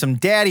dealing with some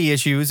daddy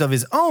issues of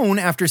his own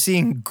after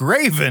seeing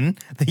Graven,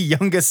 the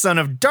youngest son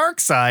of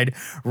Darkseid,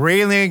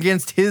 railing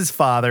against his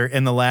father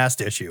in the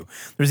last issue.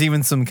 There's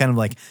even some kind of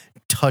like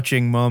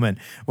touching moment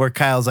where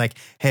Kyle's like,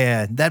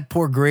 hey, that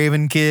poor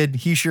Graven kid,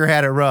 he sure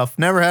had it rough.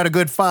 Never had a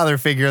good father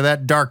figure,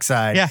 that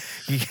Darkseid. Yeah.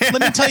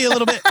 Let me tell you a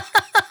little bit.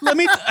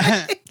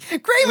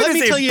 Graven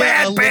is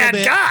a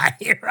bad guy,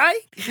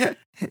 right?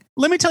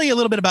 Let me tell you a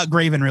little bit about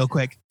Graven real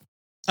quick.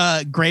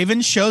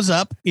 Graven shows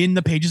up in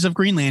the pages of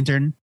Green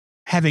Lantern,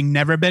 having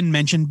never been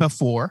mentioned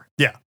before.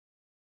 Yeah.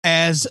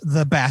 As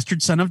the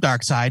bastard son of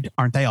Darkseid,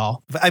 aren't they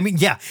all? I mean,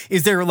 yeah.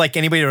 Is there like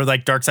anybody or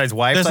like Darkseid's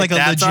wife? There's like a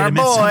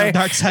legitimate son of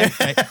Darkseid.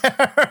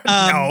 Right?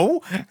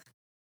 No.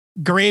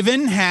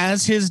 Graven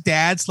has his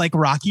dad's like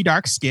rocky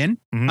dark skin,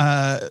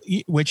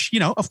 which, you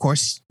know, of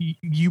course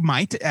you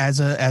might as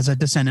a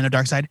descendant of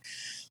Darkseid.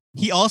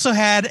 He also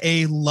had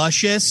a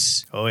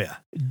luscious,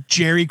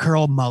 Jerry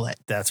curl mullet.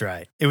 That's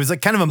right. It was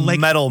like kind of a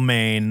metal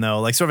mane, though,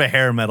 like sort of a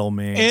hair metal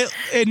mane.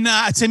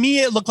 To me,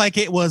 it looked like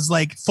it was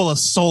like full of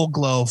soul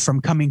glow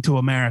from Coming to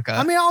America.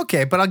 I mean,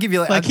 okay, but I'll give you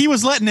like he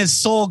was letting his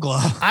soul glow.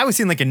 I was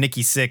seeing like a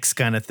Nikki Sixx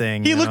kind of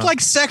thing. He looked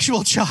like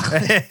sexual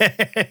chocolate.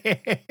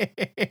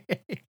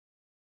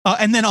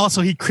 And then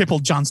also he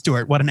crippled Jon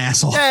Stewart. What an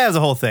asshole. Yeah, it was a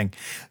whole thing.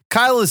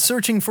 Kyle is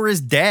searching for his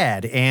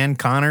dad, and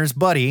Connor's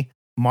buddy,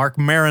 Mark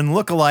Maron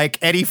lookalike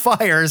Eddie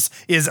Fires,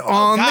 is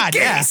on the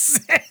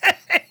case.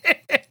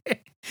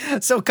 Yeah.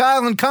 So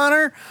Kyle and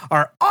Connor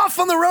are off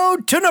on the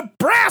road to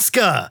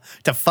Nebraska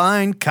to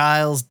find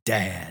Kyle's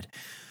dad.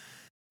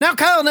 Now,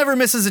 Kyle never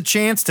misses a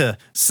chance to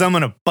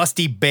summon a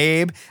busty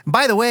babe. And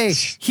by the way,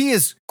 he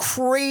is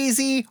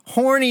crazy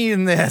horny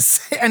in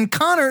this. And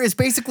Connor is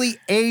basically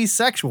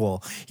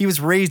asexual. He was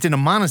raised in a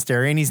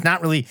monastery and he's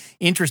not really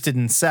interested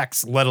in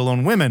sex, let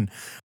alone women.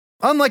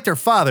 Unlike their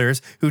fathers,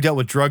 who dealt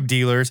with drug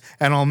dealers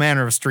and all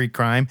manner of street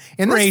crime.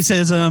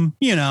 Racism,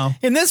 you know.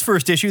 In this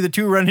first issue, the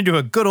two run into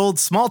a good old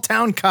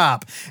small-town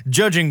cop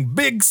judging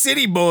big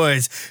city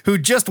boys who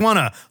just want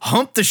to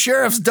hump the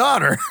sheriff's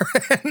daughter.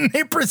 And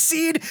they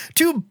proceed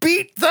to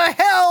beat the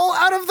hell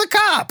out of the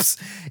cops.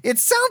 It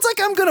sounds like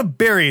I'm going to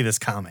bury this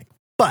comic,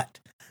 but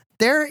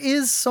there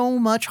is so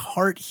much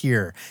heart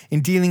here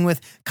in dealing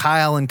with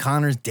Kyle and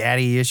Connor's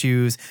daddy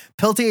issues.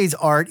 Peltier's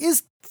art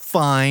is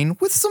fine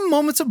with some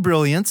moments of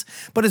brilliance,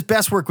 but his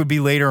best work would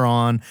be later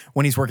on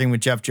when he's working with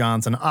Jeff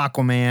Johns on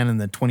Aquaman in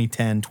the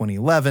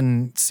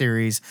 2010-2011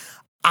 series.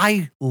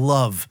 I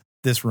love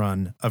this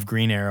run of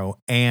Green Arrow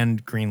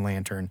and Green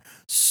Lantern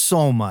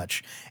so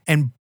much.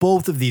 And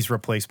both of these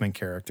replacement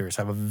characters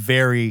have a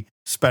very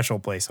special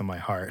place in my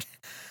heart.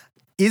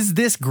 Is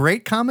this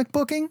great comic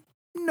booking?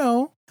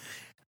 No.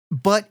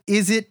 But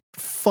is it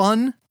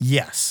fun?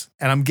 Yes.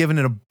 And I'm giving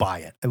it a buy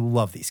it. I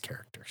love these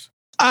characters.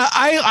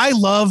 I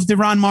love the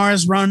Ron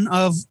Mars run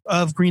of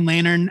Green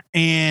Lantern,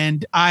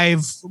 and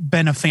I've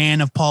been a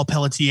fan of Paul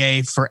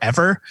Pelletier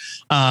forever.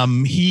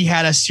 He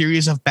had a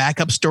series of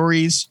backup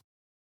stories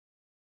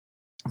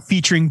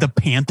featuring the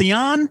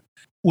Pantheon,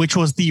 which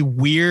was the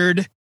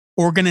weird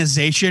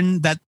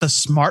organization that the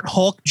Smart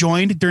Hulk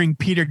joined during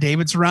Peter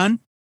David's run.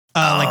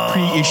 Like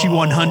pre-issue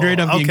 100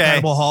 of the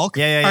Incredible Hulk.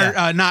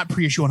 Yeah. Or not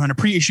pre-issue 100,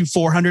 pre-issue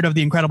 400 of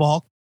the Incredible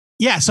Hulk.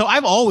 Yeah, so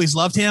I've always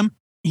loved him.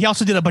 He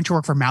also did a bunch of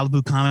work for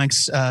Malibu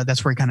Comics.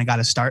 That's where he kind of got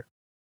his start.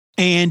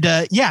 And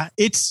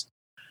it's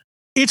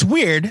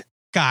weird.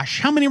 Gosh,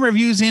 how many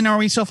reviews in are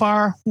we so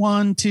far?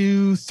 1,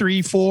 2,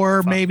 3,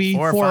 4, maybe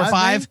 4 or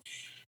 5. Maybe?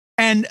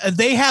 And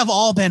they have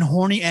all been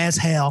horny as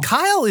hell.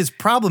 Kyle is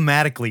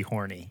problematically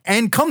horny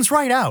and comes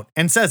right out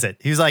and says it.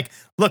 He's like,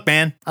 look,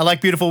 man, I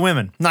like beautiful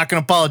women. I'm not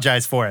going to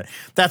apologize for it.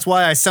 That's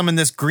why I summoned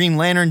this Green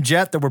Lantern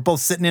jet that we're both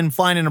sitting in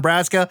flying in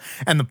Nebraska.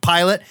 And the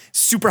pilot,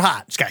 super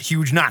hot. It's got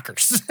huge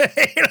knockers.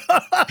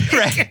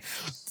 Right.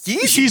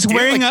 She's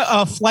wearing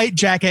a flight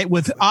jacket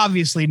with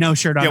obviously no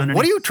shirt on. Yeah,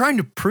 what are you trying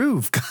to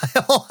prove,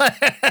 Kyle?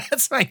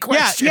 That's my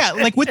question. Yeah.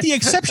 Like with the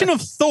exception of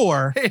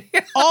Thor,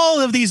 all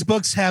of these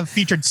books have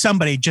featured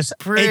somebody just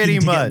pretty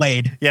much to get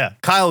laid. Yeah.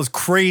 Kyle is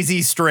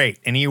crazy straight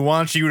and he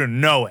wants you to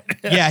know it.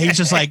 Yeah. He's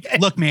just like,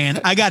 look, man,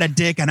 I got a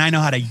dick and I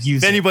know how to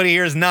use it. If anybody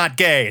here is not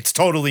gay, it's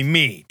totally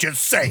me.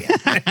 Just say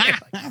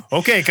it.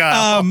 Okay,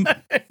 Kyle.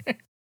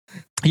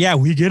 Yeah,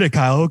 we get it,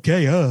 Kyle.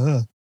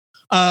 Okay.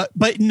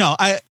 But no,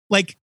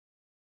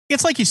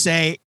 it's like you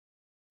say,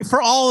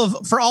 for all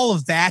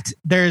of that,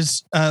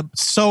 there's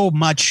so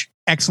much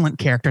excellent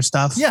character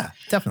stuff. Yeah,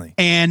 definitely.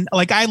 And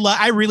like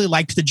I really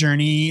liked the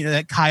journey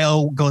that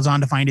Kyle goes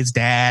on to find his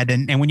dad,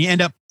 and when you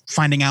end up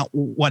finding out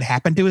what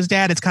happened to his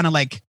dad, it's kind of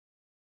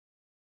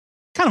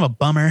a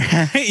bummer,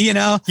 you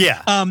know?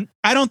 Yeah.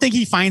 I don't think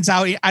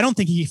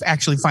he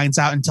actually finds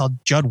out until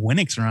Judd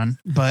Winnick's run,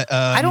 but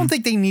I don't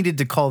think they needed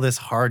to call this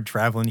Hard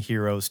Traveling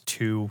Heroes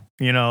 2,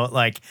 you know,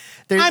 like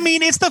I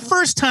mean, it's the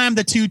first time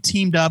the two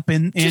teamed up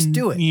in just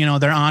do it. You know,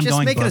 their ongoing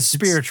just make books. it a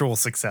spiritual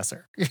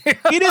successor.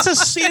 It is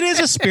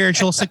a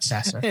spiritual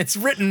successor. It's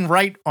written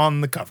right on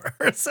the cover.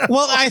 So.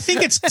 Well, I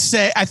think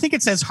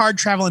it says Hard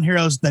Traveling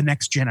Heroes: The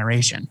Next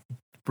Generation.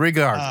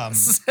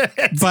 Regardless.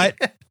 But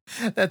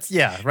that's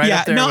right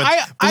up there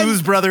with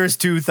Blues Brothers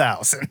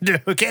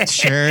 2000. Okay.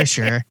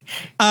 Sure.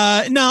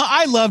 No,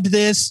 I loved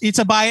this. It's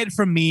a buy it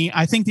from me.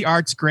 I think the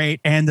art's great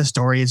and the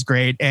story is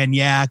great. And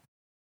yeah,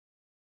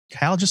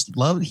 Kyle just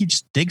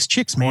digs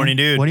chicks, man. Horny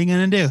dude. What are you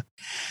gonna do?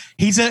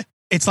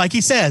 It's like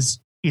he says,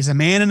 he's a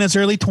man in his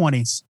early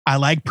 20s. I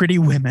like pretty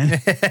women.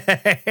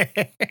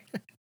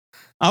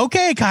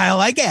 Okay, Kyle,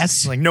 I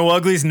guess. Like no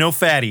uglies, no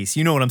fatties.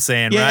 You know what I'm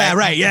saying, right?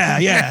 Right.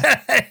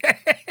 Yeah.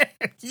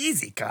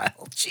 Easy,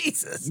 Kyle.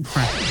 Jesus.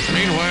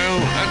 Meanwhile,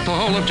 at the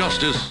Hall of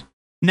Justice.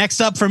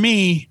 Next up for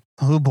me,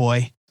 oh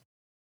boy,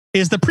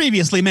 is the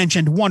previously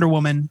mentioned Wonder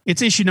Woman.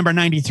 It's issue number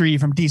 93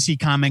 from DC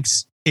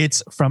Comics.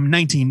 It's from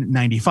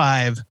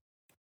 1995.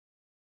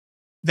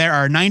 There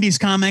are 90s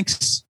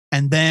comics,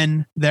 and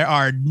then there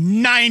are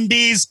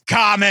 90s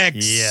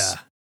comics. Yeah.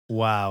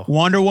 Wow.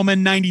 Wonder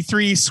Woman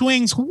 93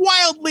 swings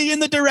wildly in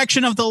the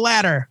direction of the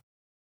latter.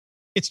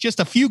 It's just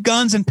a few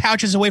guns and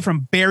pouches away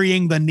from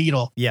burying the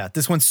needle. Yeah,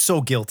 this one's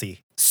so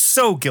guilty.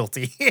 So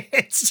guilty.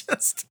 It's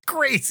just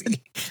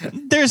crazy.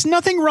 There's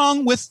nothing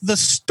wrong with the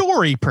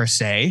story per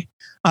se,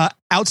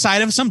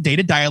 outside of some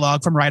dated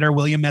dialogue from writer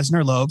William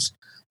Mesner Loebs.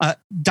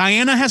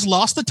 Diana has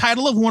lost the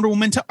title of Wonder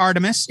Woman to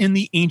Artemis in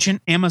the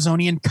ancient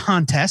Amazonian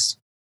contest.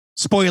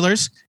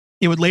 Spoilers.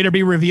 It would later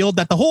be revealed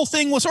that the whole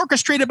thing was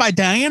orchestrated by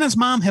Diana's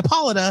mom,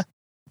 Hippolyta,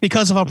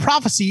 because of a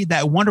prophecy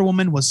that Wonder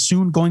Woman was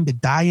soon going to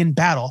die in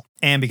battle.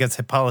 And because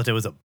Hippolyta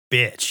was a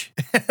bitch.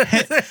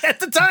 At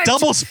the time,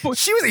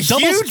 she was a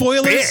huge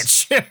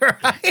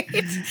bitch.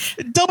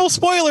 Right? Double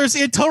spoilers,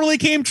 it totally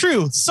came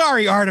true.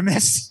 Sorry,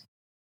 Artemis.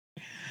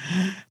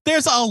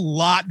 There's a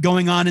lot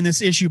going on in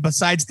this issue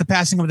besides the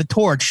passing of the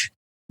torch.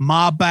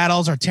 Mob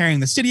battles are tearing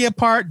the city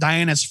apart.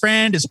 Diana's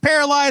friend is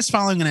paralyzed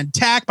following an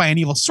attack by an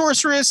evil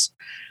sorceress.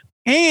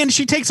 And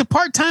she takes a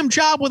part-time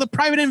job with a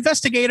private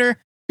investigator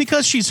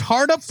because she's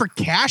hard up for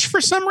cash for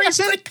some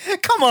reason. Like,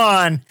 come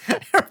on.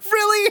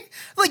 Really?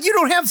 Like, you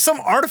don't have some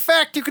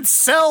artifact you could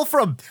sell for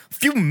a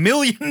few $1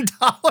 million?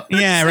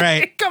 Yeah,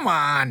 right. Come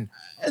on.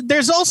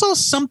 There's also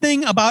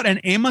something about an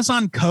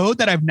Amazon code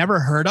that I've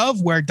never heard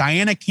of where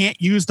Diana can't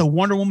use the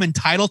Wonder Woman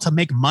title to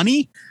make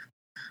money.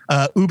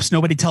 Oops,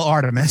 nobody tell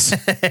Artemis.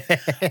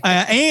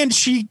 And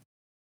she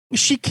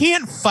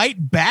can't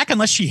fight back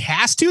unless she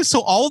has to.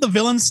 So all the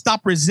villains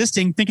stop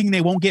resisting, thinking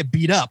they won't get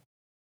beat up,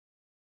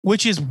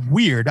 which is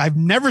weird. I've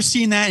never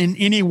seen that in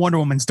any Wonder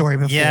Woman story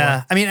before.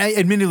 Yeah. I mean,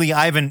 admittedly,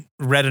 I haven't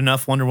read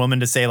enough Wonder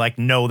Woman to say like,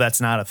 no,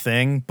 that's not a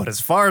thing. But as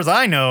far as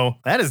I know,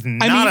 that is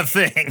not a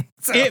thing.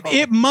 So.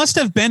 It must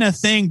have been a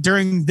thing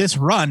during this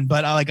run,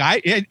 but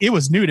it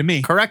was new to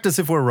me. Correct us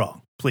if we're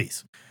wrong,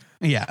 please.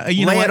 Yeah.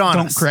 Lay it on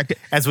Don't us, correct it.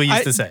 as we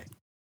used to say.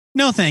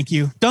 No, thank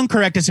you. Don't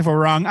correct us if we're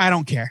wrong. I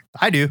don't care.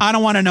 I do. I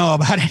don't want to know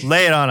about it.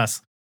 Lay it on us.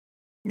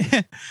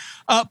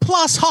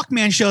 Plus,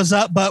 Hawkman shows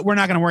up, but we're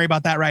not going to worry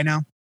about that right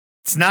now.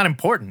 It's not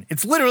important.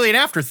 It's literally an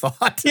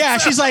afterthought. Yeah,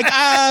 she's like,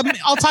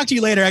 I'll talk to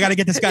you later. I got to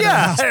get this guy to the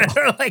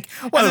hospital. Like,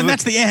 And then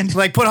that's the end.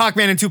 Like, put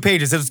Hawkman in 2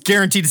 pages. It was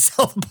guaranteed to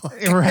sell the book.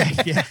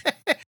 Right, yeah.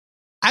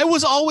 I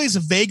was always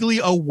vaguely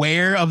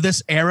aware of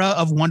this era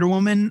of Wonder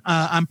Woman.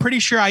 I'm pretty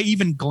sure I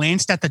even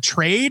glanced at the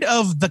trade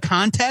of the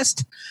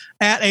contest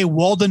at a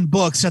Walden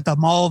Books at the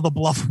Mall of the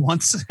Bluffs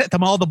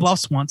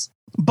once.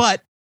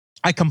 But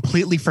I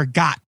completely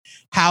forgot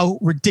how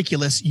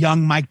ridiculous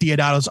young Mike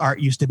Deodato's art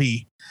used to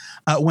be.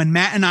 When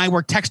Matt and I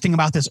were texting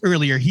about this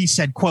earlier, he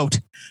said, quote,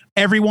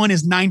 "Everyone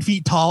is 9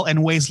 feet tall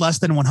and weighs less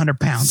than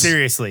 100 pounds.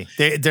 Seriously.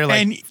 They're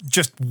like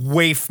just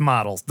waif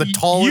models. The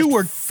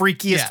tallest,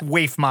 freakiest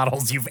waif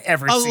models you've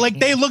ever seen. Like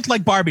they looked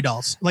like Barbie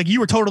dolls. Like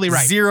you were totally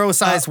right. Zero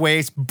size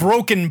waist,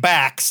 broken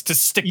backs to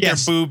stick their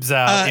boobs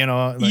out.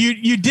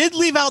 You did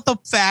leave out the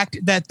fact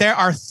that there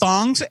are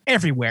thongs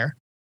everywhere.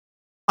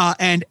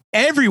 And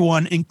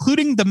everyone,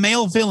 including the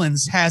male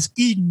villains, has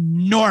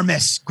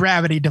enormous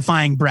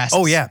gravity-defying breasts.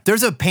 Oh, yeah.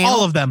 There's a panel.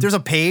 All of them. There's a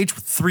page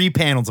with 3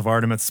 panels of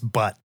Artemis'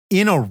 butt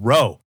in a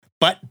row.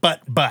 Butt.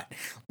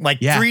 Like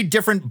 3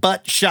 different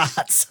butt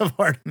shots of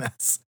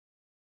Artemis.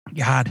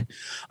 God.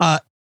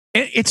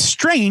 It's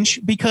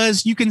strange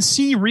because you can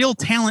see real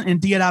talent in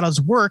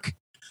Deodato's work,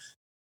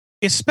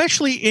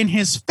 especially in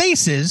his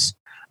faces,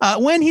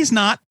 when he's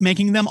not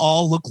making them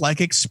all look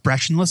like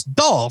expressionless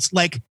dolls.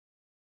 Like,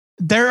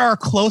 there are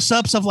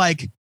close-ups of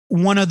like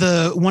one of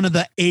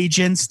the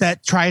agents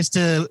that tries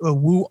to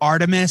woo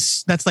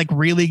Artemis. It's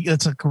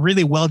a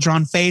really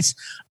well-drawn face.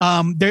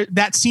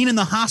 That scene in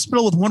the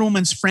hospital with Wonder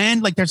Woman's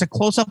friend, like there's a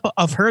close-up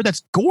of her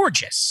that's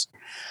gorgeous.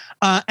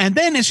 And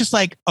then it's just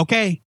like,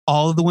 okay,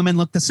 all of the women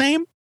look the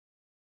same.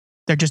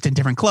 They're just in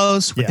different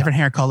clothes with different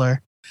hair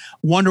color.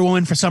 Wonder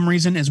Woman, for some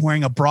reason, is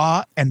wearing a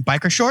bra and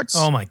biker shorts.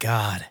 Oh my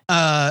God.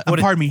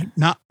 Pardon me,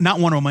 not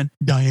Wonder Woman,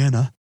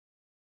 Diana.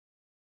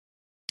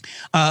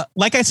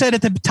 Like I said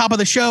at the top of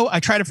the show, I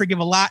try to forgive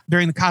a lot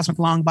during the Cosmic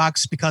Long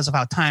Box because of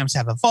how times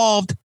have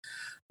evolved.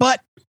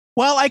 But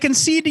while I can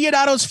see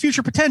Deodato's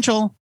future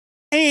potential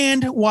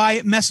and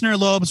why Messner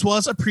Loebs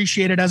was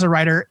appreciated as a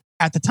writer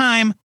at the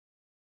time,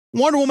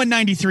 Wonder Woman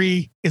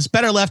 93 is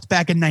better left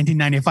back in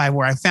 1995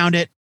 where I found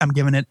it. I'm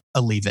giving it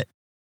a leave it.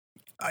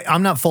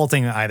 I'm not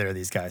faulting either of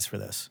these guys for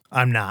this.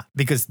 I'm not,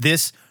 because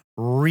this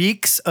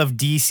reeks of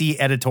DC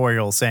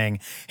editorial saying,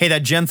 hey,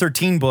 that Gen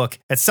 13 book,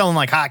 it's selling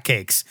like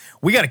hotcakes.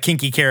 We got a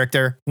kinky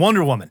character,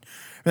 Wonder Woman.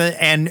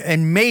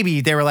 And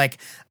maybe they were like,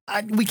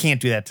 we can't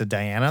do that to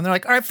Diana. And they're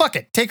like, all right, fuck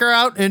it. Take her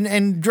out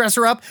and dress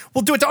her up.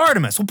 We'll do it to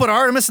Artemis. We'll put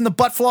Artemis in the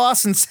butt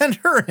floss and send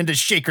her into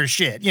shaker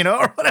shit,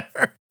 or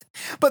whatever.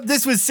 But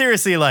this was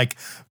seriously like,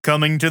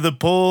 coming to the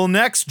poll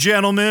next,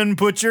 gentlemen,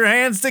 put your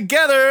hands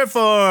together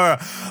for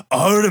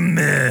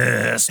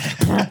Artemis.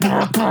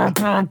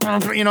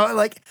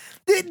 Like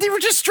they were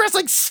just dressed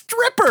like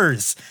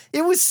strippers.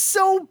 It was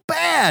so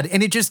bad.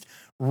 And it just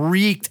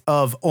reeked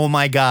of, oh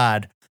my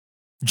God,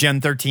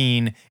 Gen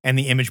 13 and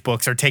the Image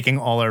books are taking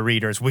all our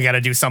readers. We got to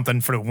do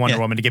something for Wonder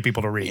Woman to get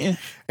people to read. Yeah.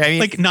 I mean,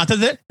 like not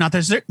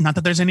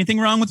that there's anything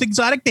wrong with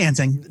exotic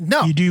dancing.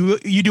 No, you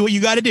do what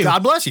you got to do.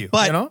 God bless you.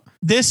 But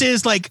this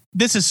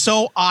is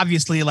so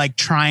obviously like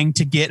trying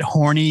to get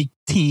horny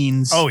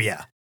teens. Oh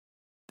yeah.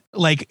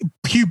 Like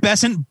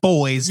pubescent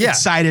boys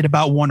excited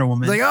about Wonder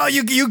Woman. Like, oh,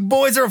 you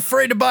boys are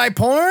afraid to buy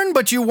porn,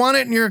 but you want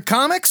it in your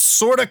comics?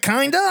 Sorta,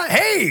 kinda.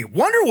 Hey,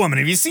 Wonder Woman,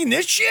 have you seen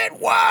this shit?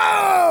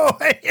 Whoa!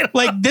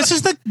 Like this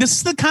is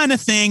the kind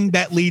of thing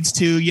that leads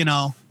to,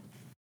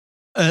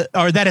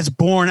 or that is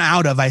born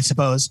out of, I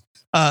suppose,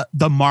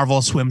 the Marvel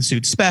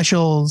swimsuit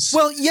specials.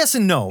 Well, yes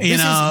and no.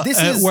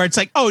 This is where it's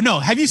like, oh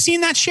no, have you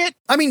seen that shit?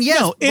 I mean,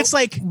 yes. No, it's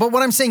but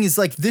what I'm saying is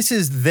like, this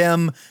is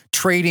them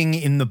trading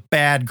in the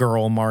bad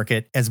girl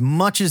market as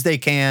much as they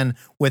can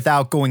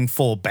without going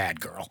full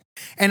bad girl.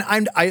 And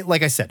I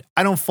like I said,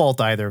 I don't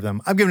fault either of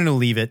them. I'm giving it a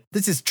leave it.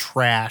 This is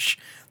trash.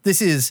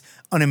 This is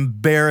an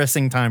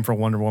embarrassing time for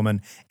Wonder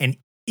Woman and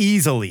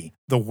easily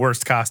the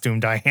worst costume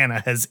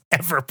Diana has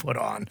ever put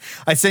on.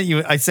 I sent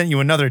you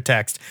another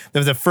text. There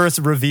was the first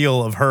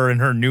reveal of her in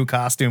her new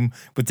costume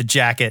with the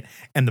jacket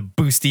and the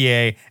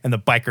bustier and the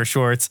biker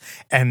shorts.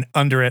 And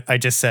under it, I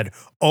just said,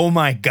 oh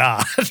my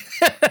God.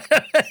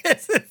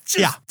 It's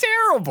just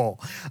terrible.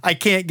 I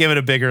can't give it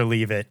a bigger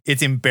leave it.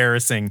 It's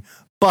embarrassing,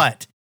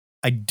 but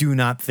I do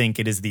not think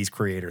it is these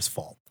creators'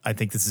 fault. I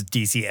think this is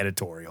DC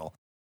editorial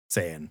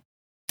saying,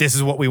 this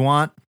is what we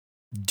want.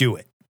 Do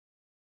it.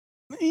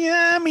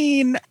 Yeah, I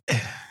mean,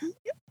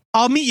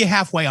 I'll meet you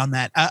halfway on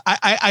that.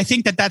 I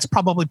think that's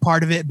probably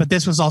part of it, but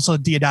this was also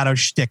Deodato's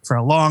shtick for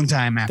a long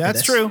time after this.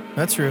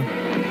 That's true.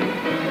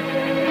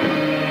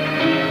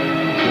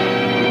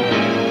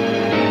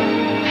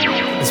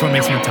 This one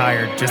makes me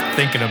tired just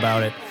thinking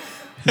about it.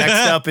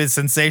 Next up is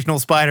Sensational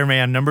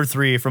Spider-Man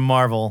 #3 from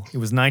Marvel. It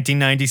was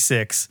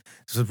 1996.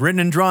 This was written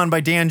and drawn by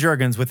Dan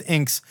Jurgens with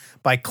inks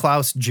by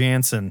Klaus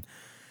Janson.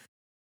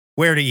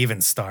 Where to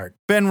even start?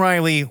 Ben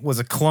Reilly was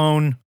a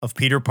clone of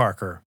Peter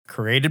Parker,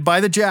 created by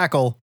the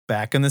Jackal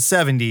back in the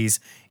 70s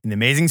in The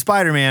Amazing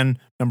Spider-Man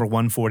number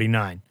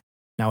 149.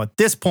 Now, at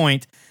this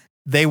point,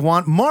 they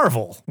want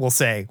Marvel, we'll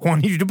say,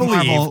 want you to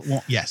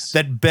believe yes,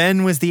 that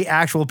Ben was the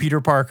actual Peter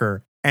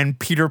Parker and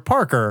Peter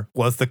Parker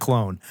was the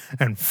clone.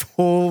 And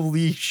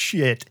holy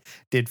shit,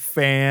 did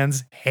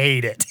fans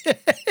hate it.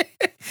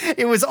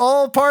 It was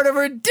all part of a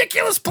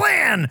ridiculous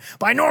plan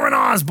by Norman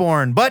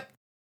Osborn. But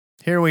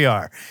here we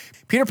are.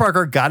 Peter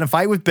Parker got in a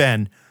fight with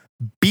Ben,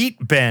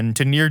 beat Ben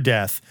to near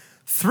death,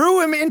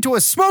 threw him into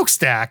a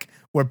smokestack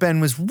where Ben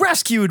was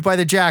rescued by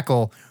the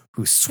Jackal,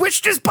 who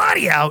switched his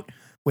body out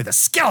with a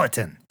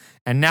skeleton.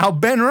 And now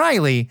Ben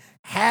Reilly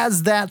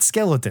has that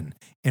skeleton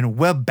in a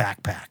web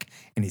backpack.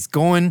 And he's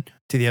going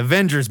to the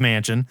Avengers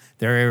Mansion.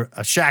 They're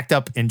shacked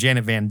up in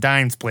Janet Van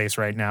Dyne's place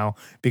right now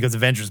because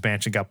Avengers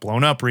Mansion got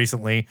blown up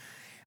recently.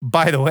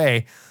 By the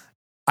way,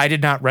 I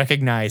did not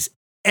recognize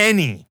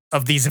any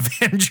of these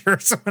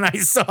Avengers when I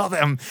saw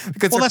them.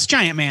 Because that's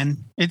Giant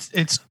Man.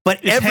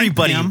 But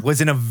everybody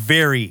was in a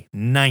very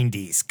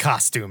 90s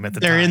costume at the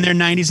time. They're in their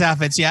 90s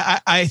outfits. Yeah,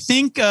 I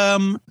think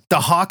the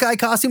Hawkeye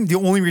costume, the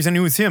only reason I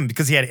knew it was him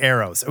because he had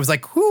arrows. I was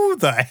like, who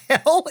the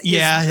hell is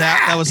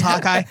that was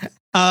Hawkeye.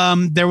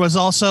 There was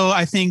also,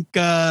 I think,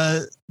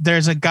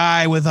 there's a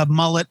guy with a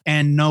mullet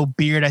and no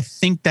beard. I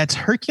think that's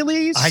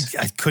Hercules.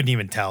 I couldn't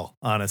even tell,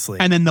 honestly.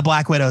 And then the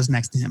Black Widow's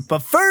next to him.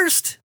 But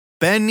first,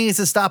 Ben needs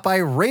to stop by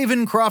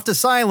Ravencroft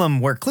Asylum,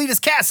 where Cletus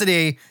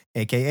Cassidy,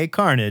 a.k.a.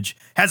 Carnage,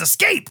 has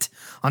escaped.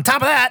 On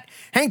top of that,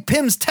 Hank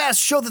Pym's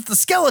tests show that the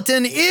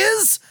skeleton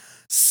is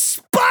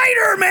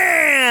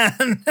Spider-Man.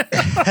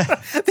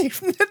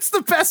 That's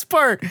the best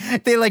part.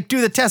 They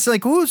do the test. They're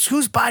like,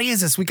 whose body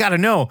is this? We got to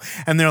know.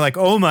 And they're like,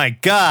 oh my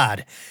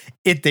God.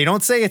 They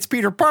don't say it's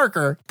Peter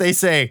Parker. They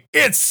say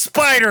it's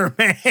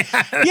Spider-Man.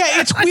 Yeah,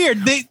 it's weird.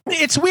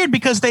 It's weird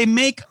because they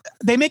make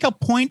a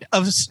point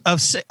of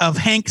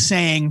Hank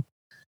saying,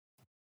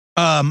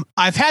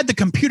 I've had the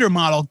computer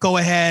model go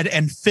ahead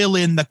and fill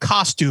in the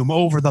costume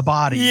over the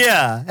body.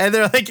 Yeah. And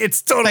they're like,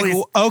 it's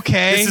totally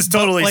okay. This is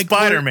totally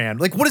Spider-Man.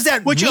 What does that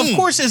mean? Which of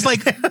course is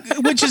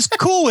which is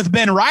cool with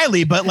Ben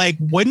Reilly, but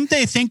wouldn't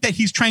they think that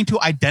he's trying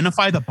to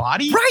identify the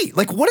body? Right.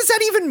 What does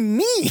that even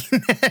mean?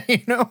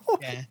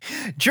 Yeah.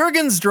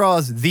 Jurgens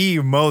draws the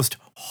most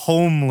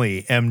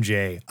homely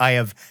MJ I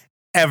have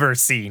ever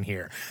seen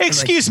here.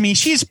 Excuse me,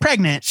 she's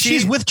pregnant.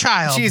 She's with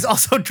child. She's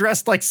also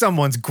dressed like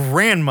someone's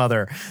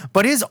grandmother.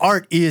 But his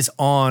art is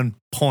on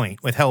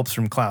point with helps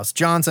from Klaus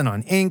Johnson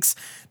on inks.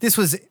 This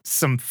was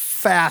some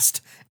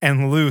fast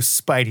and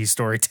loose Spidey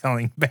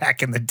storytelling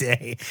back in the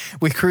day,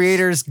 with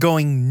creators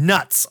going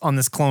nuts on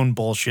this clone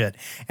bullshit.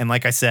 And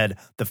like I said,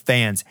 the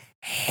fans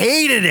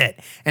hated it.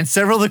 And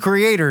several of the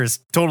creators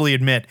totally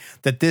admit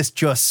that this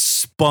just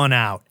spun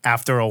out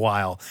after a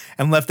while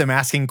and left them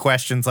asking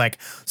questions like,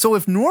 so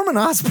if Norman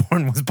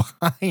Osborn was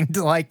behind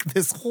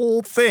this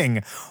whole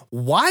thing,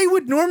 why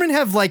would Norman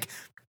have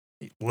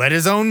let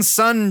his own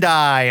son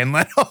die and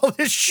let all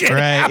this shit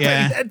happen?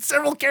 Yeah. And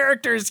several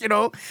characters,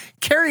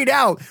 carried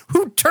out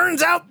who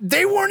turns out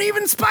they weren't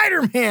even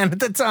Spider-Man at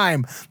the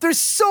time. There's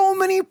so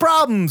many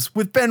problems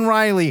with Ben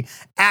Reilly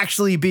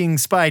actually being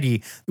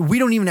Spidey. We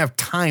don't even have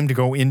time to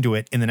go into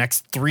it in the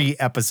next 3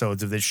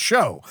 episodes of this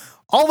show.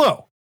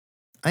 Although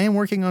I am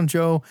working on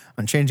Joe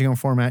on changing our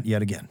format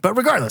yet again. But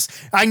regardless,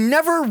 I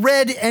never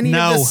read any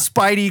of the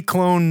Spidey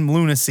clone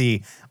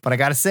lunacy, but I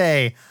gotta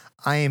say,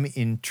 I am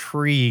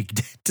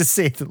intrigued, to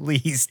say the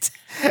least.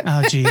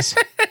 Oh, geez.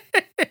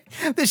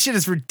 This shit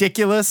is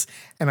ridiculous,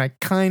 and I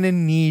kind of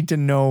need to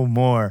know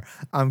more.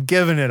 I'm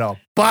giving it a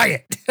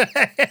buy it.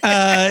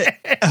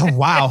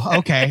 Wow.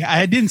 Okay.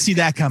 I didn't see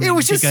that coming. It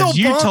was just so bonkers.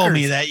 You told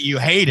me that you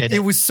hated it. It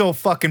was so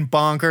fucking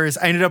bonkers.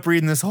 I ended up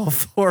reading this whole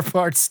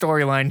 4-part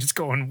storyline just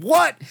going,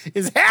 what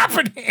is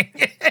happening?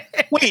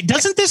 Wait,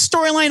 doesn't this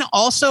storyline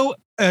also...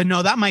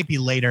 no, that might be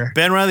later.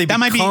 Ben Reilly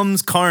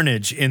becomes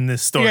Carnage in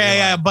this story.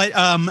 Yeah, but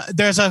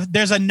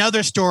there's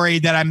another story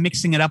that I'm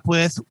mixing it up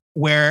with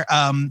where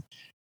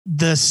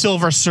the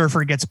Silver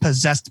Surfer gets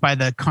possessed by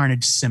the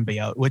Carnage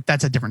symbiote.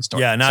 That's a different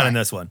story. Yeah, not in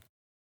this one.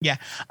 Yeah.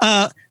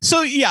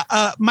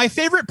 My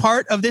favorite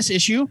part of this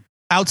issue,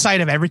 outside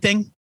of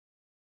everything,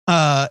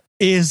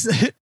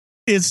 is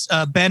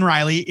Ben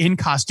Reilly in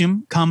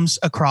costume comes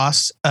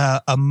across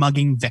a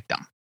mugging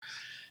victim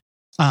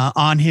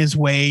on his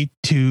way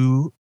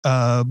to.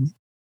 I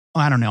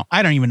don't know.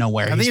 I don't even know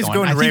where I think he's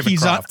going to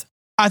Ravencroft.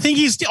 I think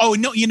he's. Oh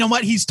no! You know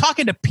what? He's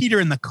talking to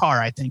Peter in the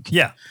car. I think.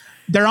 Yeah.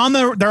 They're on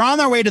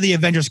their way to the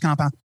Avengers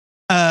compound.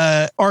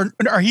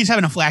 Or he's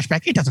having a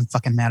flashback. It doesn't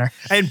fucking matter.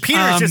 And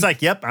Peter's just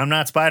like, "Yep, I'm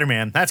not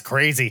Spider-Man. That's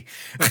crazy."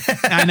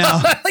 I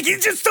know. He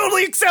just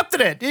totally accepted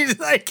it. He's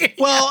like,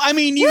 well, I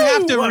mean, you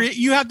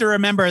have to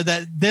remember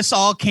that this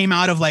all came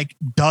out of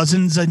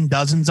dozens and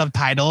dozens of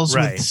titles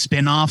with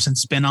spin-offs and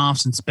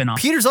spin-offs and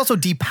spin-offs. Peter's also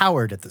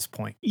depowered at this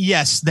point.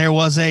 Yes, there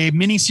was a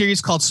mini series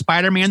called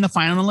Spider-Man: The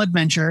Final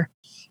Adventure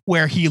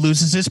where he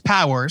loses his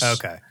powers.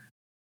 Okay.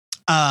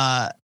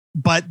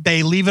 But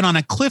they leave it on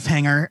a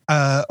cliffhanger,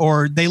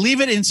 or they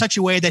leave it in such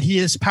a way that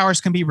his powers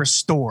can be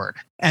restored.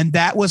 And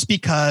that was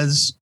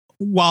because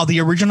while the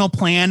original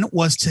plan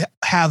was to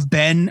have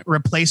Ben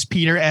replace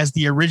Peter as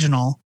the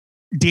original,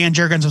 Dan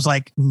Jurgens was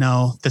like,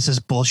 no, this is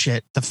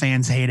bullshit. The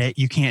fans hate it.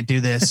 You can't do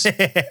this.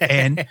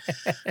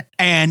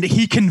 and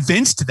he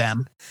convinced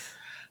them.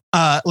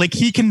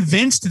 He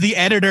convinced the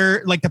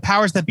editor, like the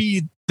powers that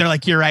be, they're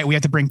like, you're right. We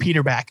have to bring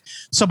Peter back.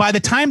 So by the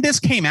time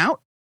this came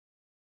out,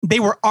 they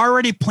were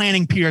already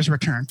planning Peter's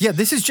return. Yeah,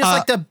 this is just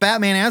like the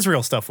Batman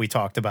Azrael stuff we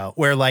talked about,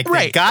 where like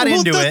they got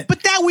into it.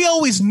 But that we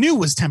always knew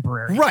was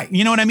temporary. Right.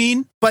 You know what I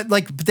mean? But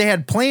they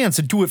had plans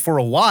to do it for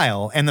a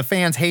while, and the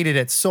fans hated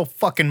it so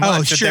fucking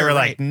much that they were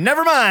like,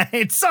 never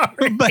mind.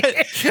 Sorry.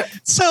 But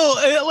so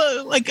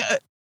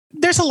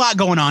there's a lot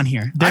going on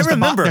here. There's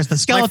there's the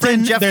skeleton. My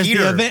friend Jeff there's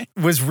Heater the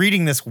was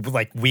reading this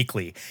like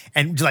weekly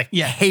and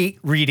hate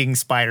reading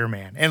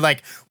Spider-Man and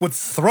like would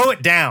throw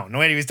it down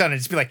when he was done and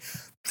just be like,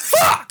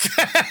 fuck.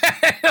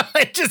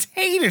 I just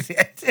hated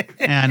it.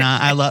 And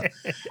I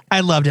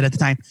loved it at the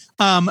time.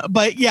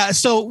 But yeah,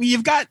 so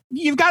you've got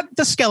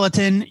the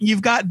skeleton,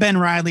 you've got Ben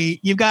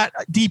Reilly, you've got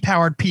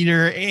depowered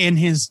Peter in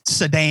his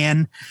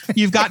sedan,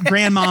 you've got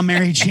Grandma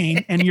Mary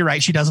Jane, and you're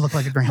right, she does look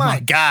like a grandma. My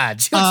God,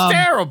 she looks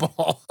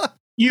terrible.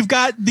 You've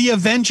got the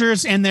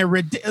Avengers and their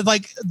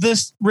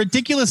this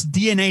ridiculous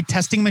DNA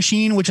testing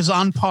machine, which is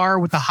on par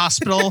with the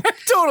hospital.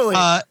 Totally.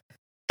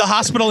 The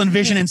hospital and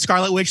Vision and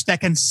Scarlet Witch that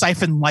can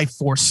siphon life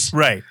force.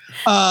 Right.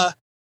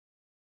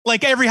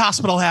 Like every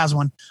hospital has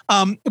one.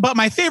 But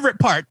my favorite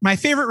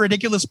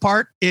ridiculous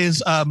part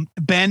is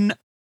Ben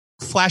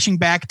flashing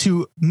back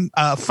to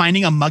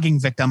finding a mugging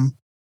victim.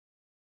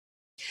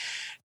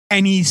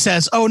 And he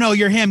says, oh, no,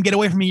 you're him. Get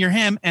away from me. You're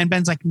him. And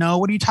Ben's like, no,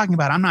 what are you talking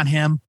about? I'm not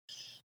him.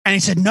 And he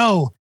said,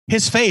 no,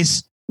 his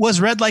face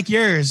was red like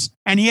yours.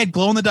 And he had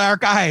glow in the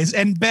dark eyes.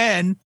 And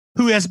Ben,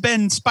 who has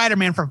been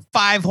Spider-Man for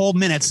 5 whole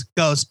minutes,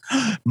 goes,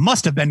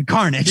 must have been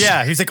Carnage.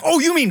 Yeah, he's like,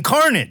 oh, you mean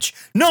Carnage?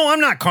 No, I'm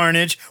not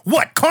Carnage.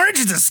 What, Carnage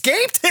has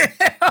escaped?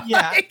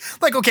 Yeah.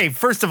 Like, okay,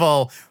 first of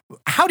all,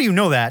 how do you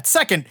know that?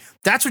 Second,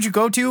 that's what you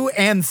go to.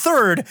 And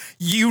third,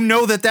 you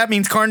know that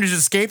means Carnage has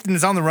escaped and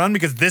is on the run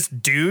because this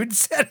dude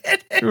said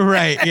it.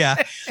 Right,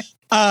 yeah.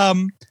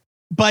 And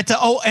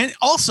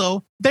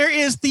also, there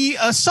is the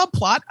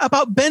subplot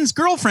about Ben's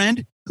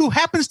girlfriend, who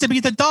happens to be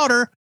the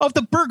daughter of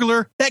the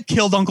burglar that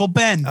killed Uncle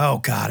Ben. Oh,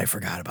 God, I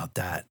forgot about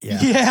that.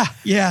 Yeah.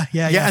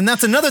 Yeah. And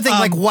that's another thing,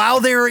 like while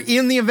they're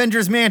in the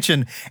Avengers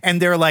mansion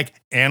and they're like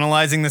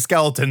analyzing the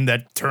skeleton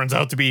that turns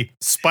out to be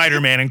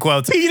Spider-Man in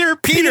quotes. Peter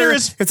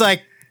is, it's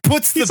like,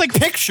 puts the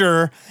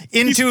picture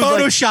into he's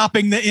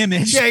photoshopping the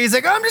image. Yeah, he's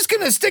like, I'm just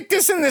going to stick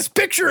this in this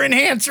picture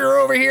enhancer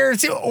over here. And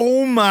see,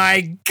 oh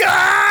my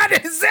God,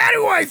 is that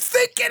who I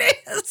think it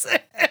is?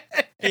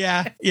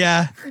 Yeah.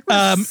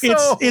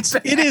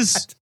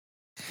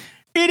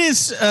 It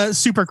is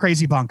super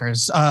crazy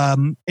bonkers.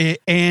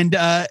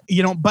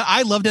 But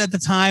I loved it at the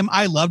time.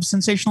 I loved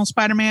Sensational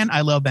Spider-Man.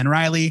 I love Ben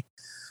Reilly.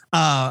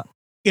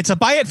 It's a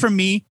buy it from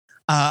me.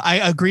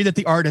 I agree that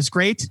the art is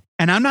great,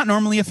 and I'm not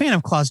normally a fan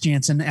of Klaus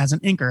Janson as an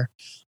inker.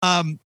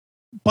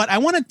 But I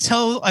want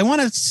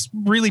to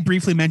really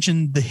briefly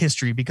mention the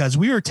history, because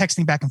we were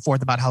texting back and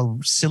forth about how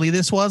silly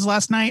this was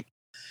last night.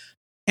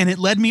 And it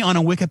led me on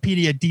a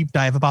Wikipedia deep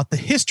dive about the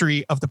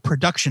history of the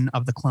production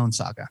of the Clone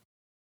Saga.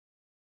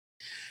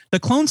 The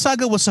Clone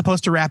Saga was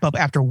supposed to wrap up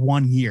after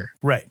 1 year.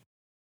 Right.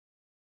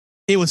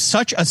 It was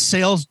such a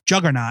sales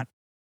juggernaut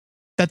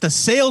that the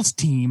sales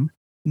team,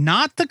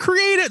 not the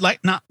creative, like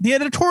not the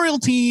editorial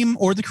team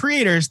or the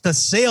creators, the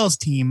sales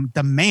team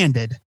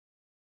demanded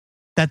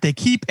that they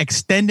keep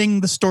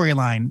extending the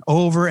storyline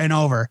over and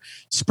over,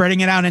 spreading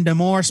it out into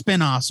more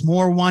spinoffs,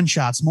 more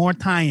one-shots, more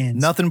tie-ins.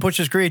 Nothing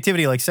pushes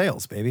creativity like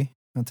sales, baby.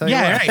 I'll tell you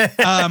what.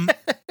 Right.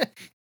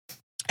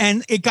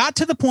 And it got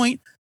to the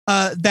point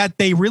that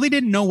they really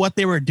didn't know what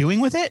they were doing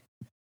with it.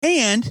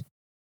 And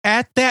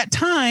at that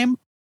time,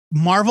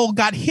 Marvel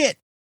got hit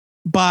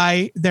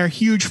by their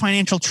huge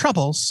financial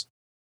troubles,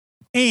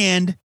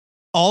 and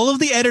all of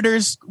the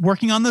editors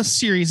working on the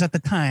series at the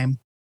time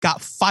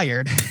got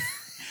fired.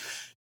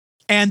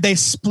 And they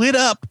split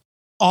up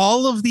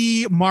all of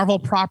the Marvel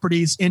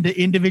properties into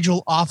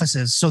individual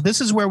offices. So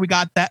this is where we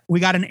got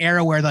an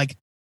era where like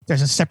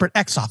there's a separate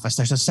X office,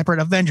 there's a separate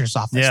Avengers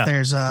office,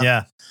 there's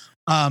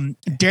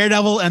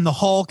Daredevil and the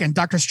Hulk and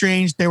Doctor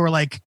Strange, they were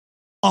like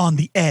on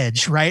the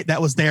edge, right?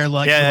 That was their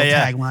like little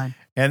tagline.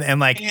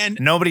 And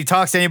nobody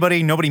talks to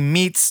anybody, nobody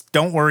meets,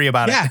 don't worry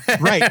about it. Yeah,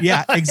 right.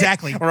 Yeah,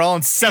 exactly. We're all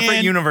in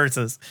separate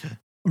universes.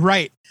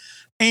 Right.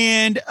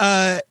 And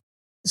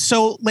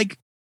so like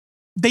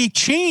they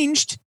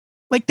changed,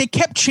 like they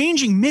kept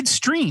changing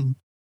midstream.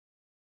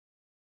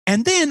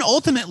 And then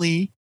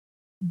ultimately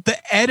the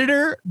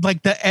editor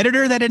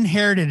that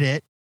inherited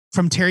it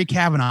from Terry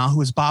Cavanaugh, who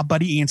was Bob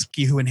Buddy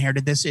Ansky, who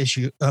inherited this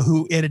issue,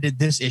 who edited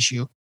this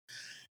issue,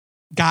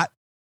 got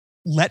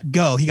let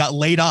go. He got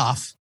laid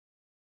off.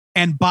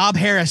 And Bob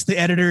Harris, the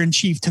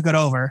editor-in-chief, took it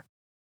over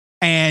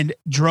and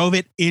drove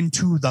it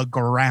into the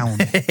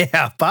ground.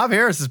 Yeah, Bob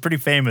Harris is pretty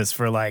famous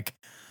for like,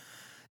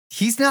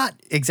 he's not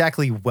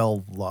exactly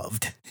well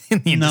loved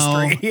in the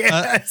industry.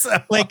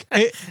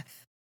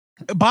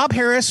 Bob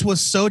Harris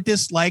was so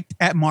disliked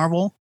at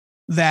Marvel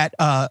that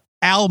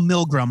Al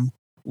Milgrom,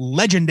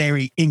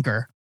 legendary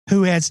inker,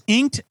 who has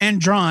inked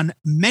and drawn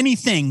many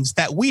things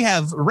that we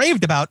have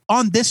raved about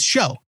on this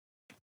show,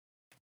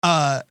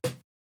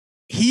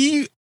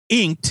 he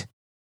inked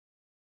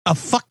a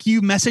fuck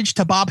you message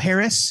to Bob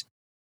Harris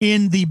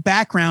in the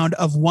background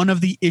of one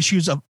of the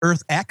issues of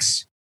Earth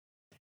X.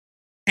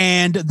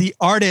 And the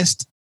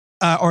artist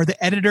or the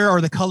editor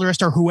or the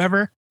colorist or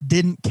whoever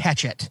didn't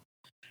catch it.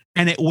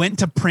 And it went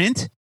to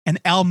print and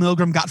Al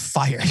Milgrom got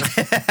fired.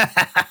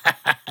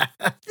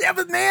 Yeah,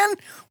 but man,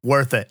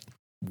 worth it.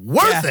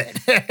 Worth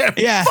it.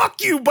 Yeah.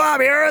 Fuck you,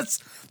 Bob Harris.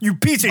 You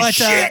piece of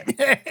shit.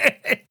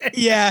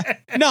 Yeah.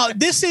 No,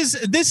 this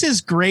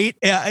is great.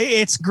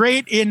 It's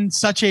great in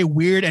such a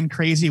weird and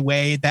crazy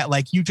way that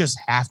like you just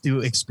have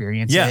to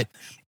experience it.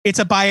 It's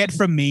a buy it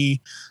from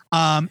me.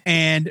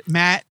 And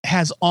Matt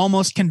has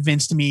almost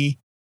convinced me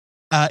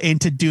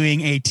into doing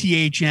a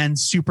THN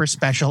super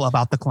special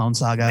about the Clone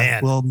Saga.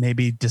 Man. We'll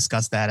maybe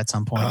discuss that at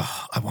some point.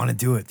 Oh, I want to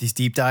do it. These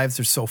deep dives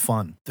are so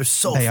fun. They're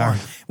so fun. Are.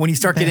 When you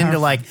start getting into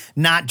like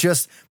not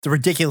just the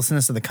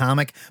ridiculousness of the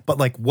comic, but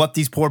like what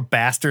these poor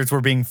bastards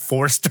were being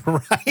forced to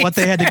write. What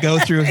they had to go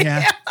through.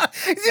 Yeah.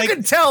 You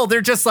can tell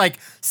they're just like,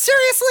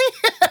 seriously?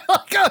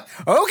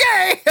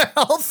 Okay,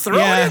 I'll throw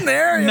it in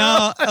there.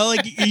 No,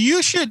 like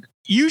you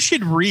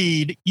should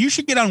read, you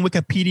should get on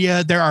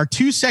Wikipedia. There are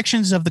 2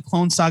 sections of the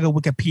Clone Saga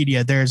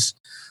Wikipedia. There's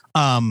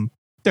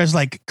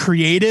like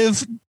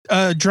creative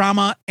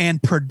drama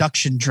and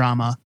production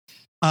drama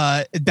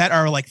that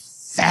are like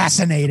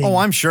fascinating. Oh,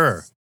 I'm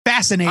sure.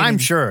 Fascinating. I'm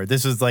sure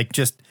this is like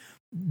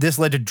this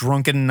led to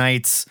drunken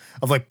nights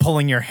of like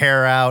pulling your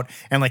hair out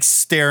and like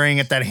staring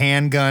at that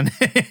handgun.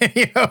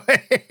 You know,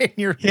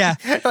 you're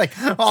like,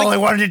 all I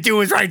wanted to do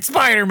was write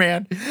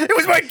Spider-Man. It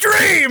was my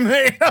dream.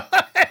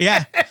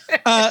 Yeah.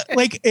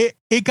 Like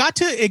it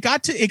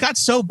got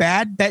so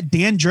bad that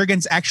Dan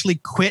Jurgens actually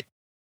quit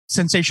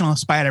Sensational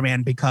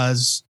Spider-Man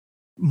because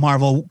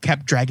Marvel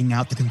kept dragging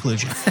out the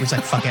conclusion. He was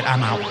like, fuck it,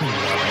 I'm out.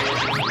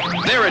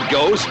 There it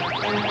goes.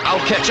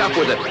 I'll catch up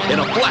with it in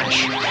a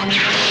flash.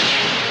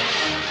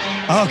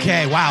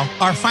 Okay, wow.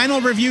 Our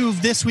final review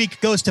of this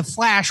week goes to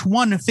Flash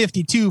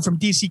 152 from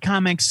DC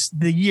Comics.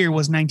 The year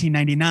was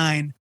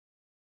 1999.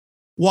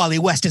 Wally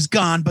West is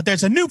gone, but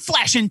there's a new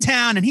Flash in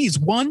town, and he's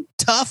one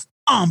tough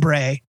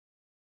hombre.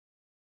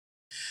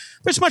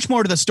 There's much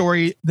more to the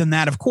story than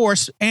that, of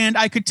course, and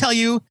I could tell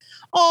you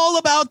all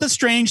about the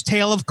strange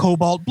tale of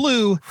Cobalt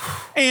Blue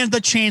and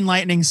the Chain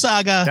Lightning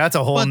Saga. That's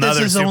a whole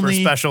nother super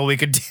special we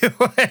could do.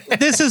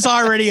 This is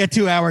already a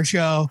 2-hour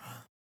show.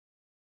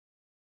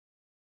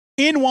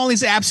 In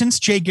Wally's absence,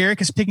 Jay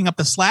Garrick is picking up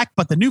the slack,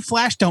 but the new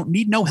Flash don't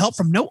need no help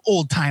from no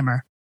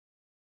old-timer.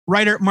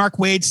 Writer Mark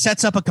Waid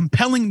sets up a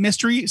compelling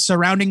mystery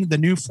surrounding the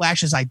new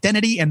Flash's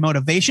identity and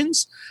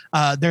motivations.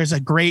 There's a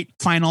great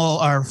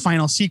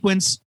final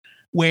sequence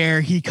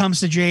where he comes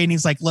to Jay and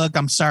he's like, look,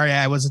 I'm sorry,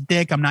 I was a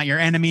dick. I'm not your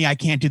enemy. I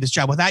can't do this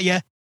job without you.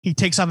 He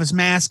takes off his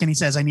mask and he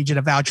says, I need you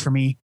to vouch for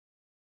me.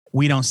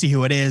 We don't see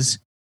who it is.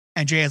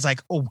 And Jay is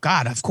like, oh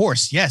God, of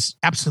course. Yes,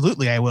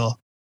 absolutely. I will.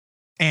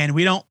 And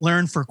we don't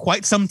learn for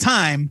quite some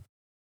time,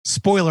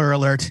 spoiler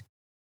alert,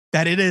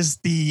 that it is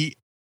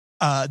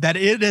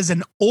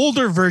an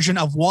older version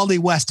of Wally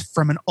West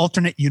from an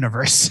alternate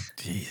universe.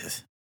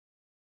 Jesus.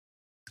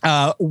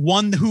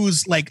 One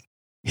who's like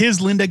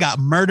his Linda got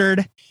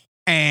murdered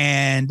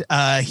and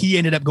he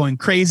ended up going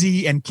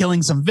crazy and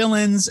killing some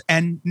villains.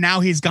 And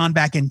now he's gone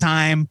back in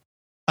time.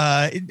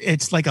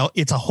 It's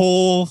a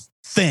whole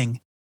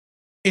thing.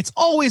 It's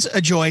always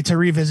a joy to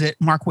revisit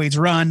Mark Waid's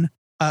run.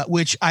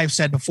 Which I've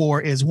said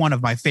before is one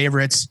of my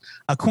favorites.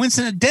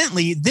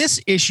 Coincidentally,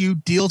 this issue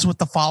deals with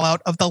the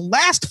fallout of the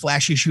last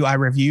Flash issue I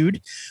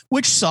reviewed,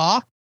 which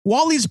saw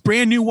Wally's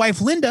brand new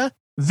wife, Linda,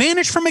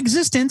 vanish from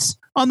existence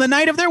on the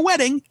night of their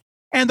wedding.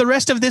 And the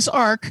rest of this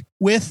arc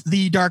with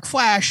the Dark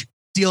Flash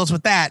deals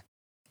with that.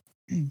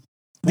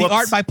 The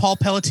art by Paul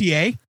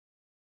Pelletier,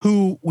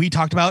 who we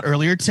talked about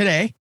earlier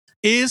today,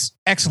 is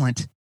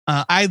excellent.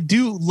 I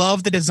do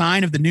love the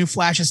design of the new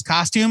Flash's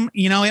costume.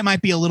 You know, it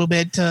might be a little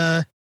bit...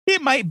 it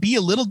might be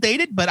a little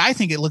dated, but I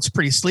think it looks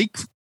pretty sleek.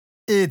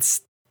 It's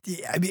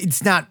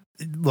not.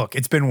 Look,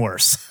 it's been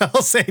worse.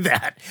 I'll say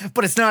that,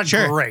 but it's not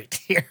great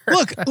here.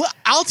 Look,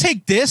 I'll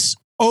take this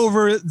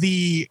over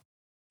the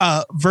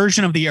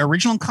version of the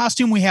original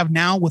costume we have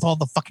now with all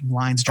the fucking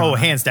lines drawn. Oh,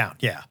 hands down,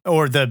 yeah.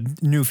 Or the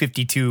new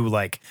 52,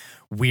 like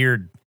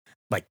weird,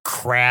 like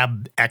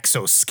crab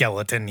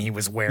exoskeleton he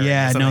was wearing.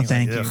 Yeah, no,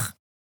 thank you.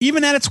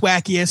 Even at its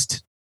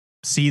wackiest,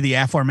 see the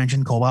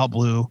aforementioned Cobalt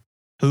Blue,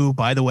 who,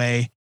 by the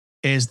way,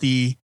 is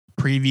the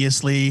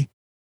previously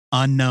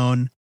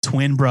unknown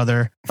twin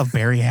brother of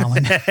Barry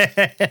Allen.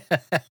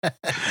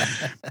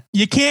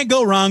 You can't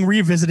go wrong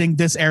revisiting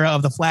this era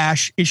of the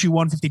Flash. Issue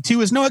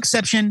 152 is no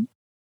exception.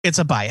 It's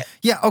a buy it.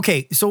 Yeah,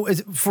 okay. So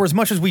for as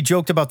much as we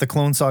joked about the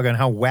Clone Saga and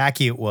how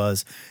wacky it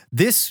was,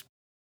 this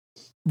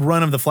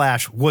run of the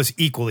Flash was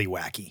equally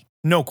wacky.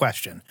 No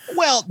question.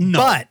 Well, no.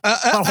 But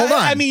hold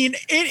on. I mean,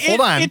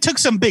 it took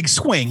some big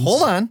swings.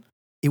 Hold on.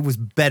 it was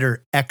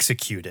better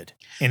executed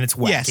in its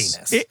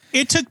wackiness. Yes,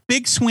 it took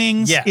big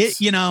swings.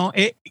 Yes.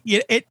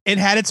 It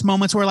had its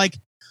moments where like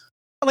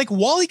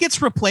Wally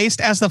gets replaced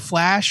as the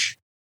Flash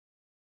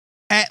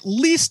at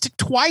least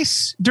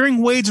twice during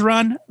Wade's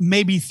run,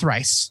 maybe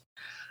thrice.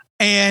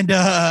 And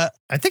I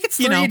think it's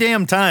 3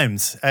 damn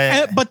times.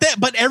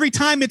 But every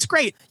time it's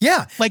great.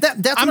 Yeah, Like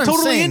that's I'm what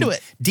totally saying. into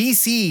it.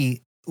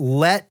 DC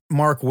let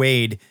Mark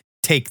Waid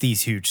take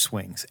these huge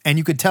swings, and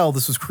you could tell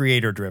this was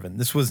creator driven.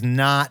 This was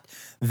not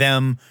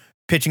them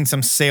pitching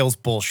some sales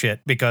bullshit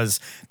because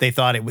they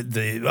thought it would.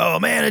 Oh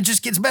man, it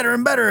just gets better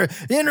and better.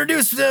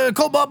 Introduce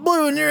Cobalt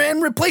Blue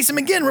and replace him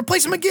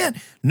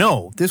again.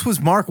 No, this was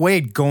Mark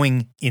Waid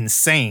going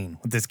insane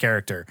with this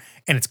character,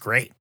 and it's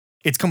great.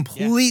 It's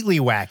completely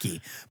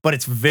wacky, but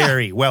it's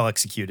very well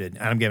executed,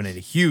 and I'm giving it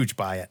a huge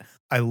buy it.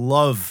 I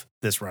love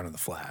this run of the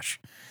Flash,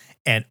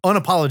 and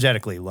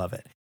unapologetically love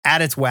it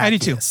at its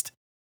wackiest.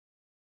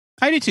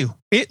 I do too.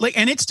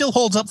 And it still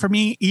holds up for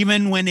me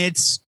even when it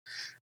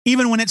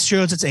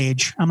shows its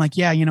age. I'm like,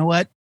 yeah, you know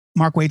what?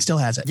 Mark Waid still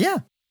has it. Yeah.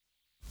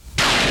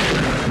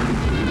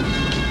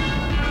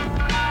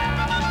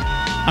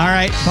 All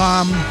right,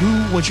 Bomb.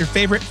 Who was your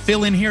favorite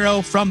fill-in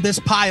hero from this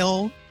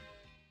pile?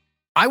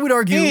 I would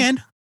argue.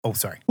 And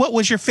sorry. What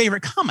was your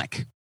favorite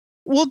comic?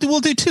 We'll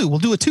do two. We'll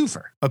do a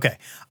twofer. Okay.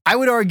 I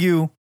would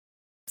argue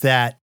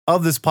that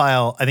of this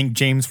pile, I think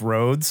James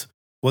Rhodes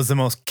was the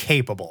most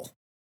capable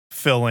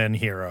fill-in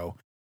hero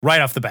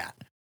right off the bat.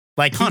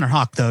 Like Connor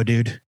Hawke, though,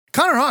 dude.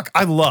 Connor Hawke,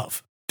 I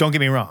love. Don't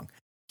get me wrong.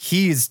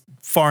 He's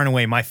far and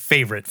away my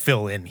favorite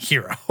fill-in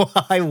hero.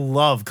 I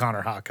love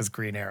Connor Hawke as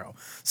Green Arrow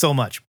so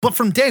much. But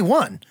from day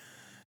one,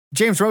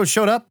 James Rhodes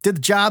showed up, did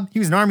the job. He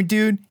was an army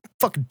dude,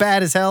 fucking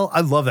bad as hell.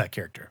 I love that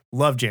character.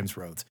 Love James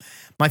Rhodes.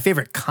 My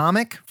favorite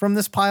comic from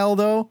this pile,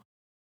 though,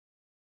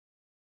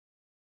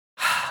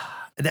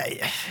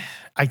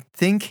 I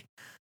think,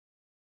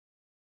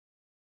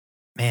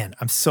 man,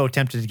 I'm so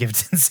tempted to give it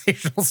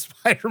Sensational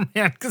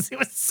Spider-Man because it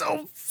was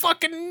so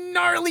fucking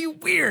gnarly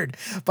weird.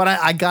 But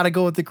I got to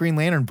go with the Green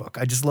Lantern book.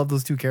 I just love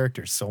those two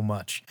characters so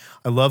much.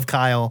 I love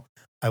Kyle.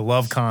 I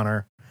love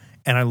Connor.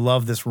 And I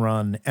love this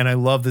run. And I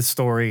love this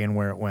story and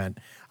where it went.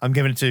 I'm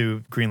giving it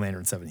to Green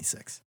Lantern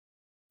 76.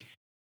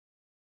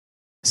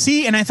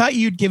 See, and I thought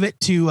you'd give it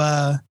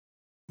to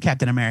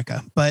Captain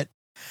America, but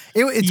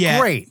it's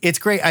great. It's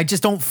great. I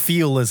just don't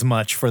feel as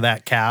much for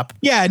that Cap.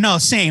 Yeah, no,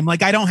 same.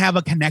 Like I don't have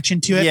a connection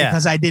to it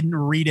because I didn't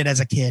read it as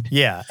a kid.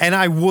 Yeah, and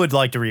I would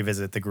like to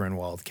revisit the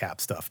Grinwald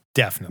Cap stuff.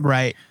 Definitely.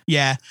 Right.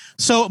 Yeah.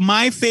 So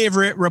my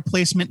favorite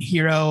replacement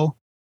hero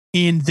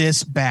in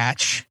this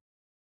batch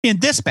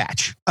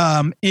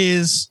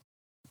is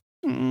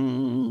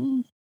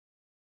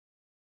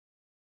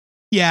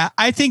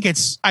I think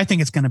it's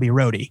going to be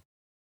Rhodey.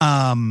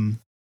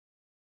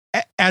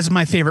 As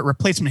my favorite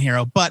replacement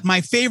hero, but my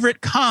favorite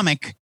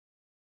comic,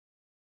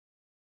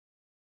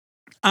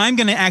 I'm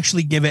going to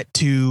actually give it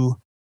to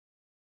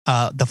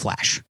The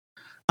Flash.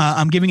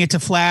 I'm giving it to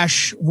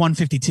Flash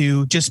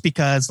 152 just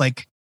because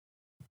like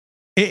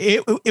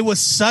it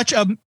was such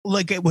a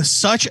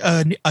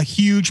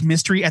huge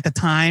mystery at the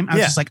time. I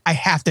was just like, I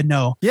have to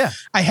know. Yeah.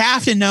 I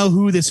have to know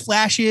who this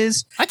Flash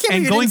is. I can't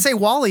believe you didn't say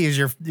Wally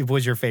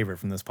was your favorite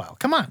from this pile.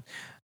 Come on.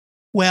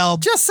 Well,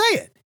 just say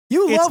it.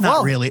 You love it's not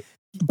Wally. really,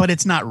 but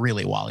it's not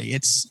really Wally.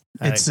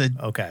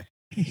 Okay.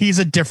 He's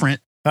a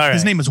different. All right.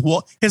 His name is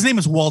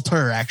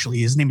Walter. Actually,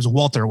 his name is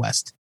Walter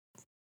West.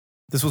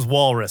 This was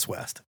Walrus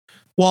West.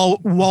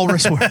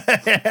 Walrus West.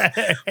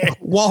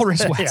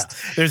 Walrus West.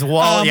 Yeah. There's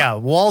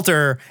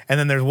Walter, and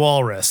then there's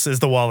Walrus is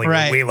the Wally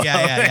we love.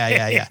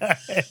 Yeah.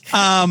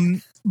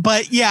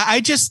 But yeah,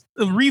 I just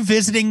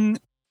revisiting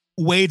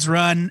Wade's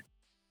run,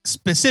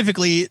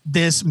 specifically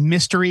this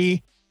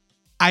mystery.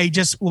 I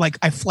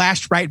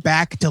flashed right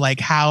back to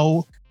like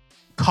how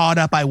caught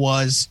up I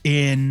was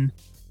in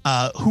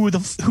who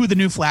the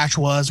new Flash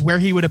was, where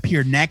he would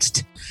appear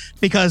next,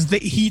 because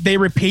they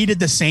repeated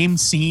the same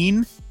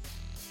scene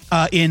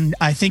in,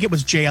 I think it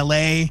was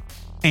JLA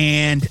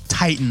and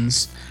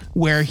Titans,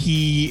 where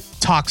he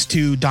talks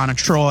to Donna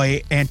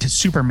Troy and to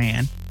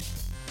Superman,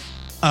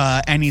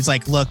 and he's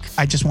like, "Look,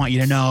 I just want you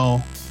to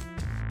know,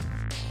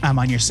 I'm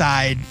on your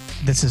side.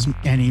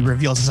 And he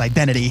reveals his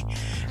identity."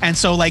 And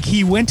so like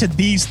he went to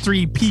these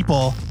three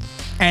people,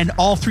 and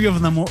all three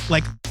of them,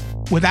 like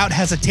without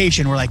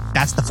hesitation, were like,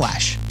 "That's the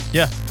Flash.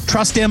 Yeah.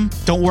 Trust him.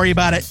 Don't worry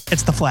about it.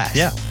 It's the Flash."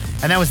 Yeah.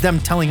 And that was them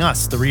telling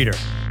us, the reader,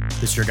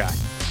 this is your guy.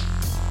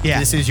 Yeah.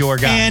 This is your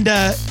guy. And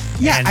I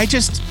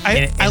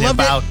loved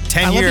it. About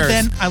 10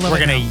 years, we're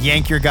going to now.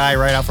 yank your guy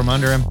right out from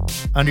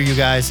under you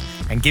guys,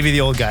 and give you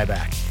the old guy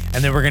back.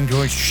 And then we're going to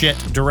go shit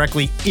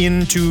directly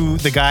into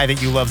the guy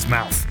that you love's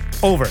mouth.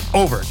 Over and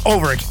over and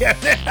over again.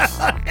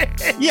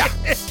 Yeah.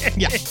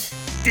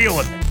 Deal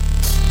with it.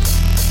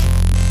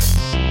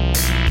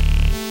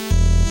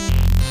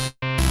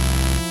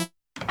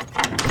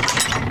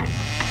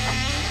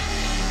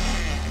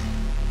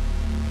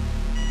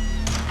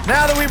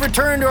 Now that we've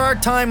returned to our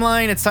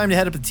timeline, it's time to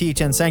head up to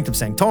THN Sanctum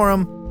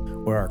Sanctorum,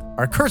 where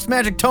our cursed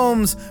magic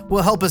tomes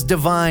will help us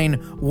divine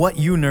what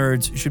you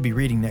nerds should be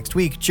reading next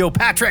week. Joe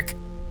Patrick,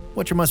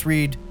 what's your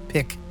must-read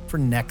pick for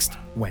next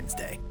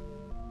Wednesday?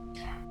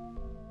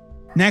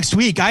 Next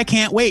week, I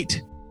can't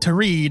wait to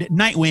read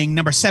Nightwing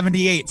number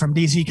 78 from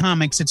DC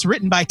Comics. It's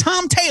written by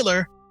Tom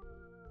Taylor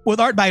with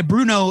art by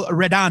Bruno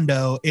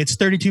Redondo. It's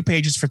 32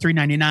 pages for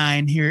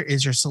 $3.99. Here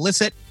is your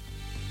solicit.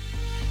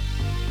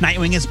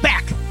 Nightwing is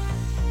back,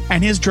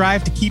 and his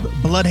drive to keep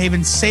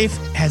Bloodhaven safe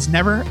has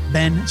never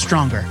been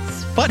stronger.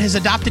 But his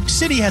adopted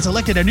city has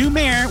elected a new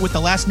mayor with the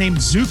last name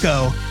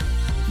Zuko.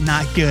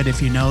 Not good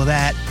if you know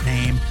that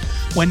name.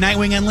 When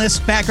Nightwing enlists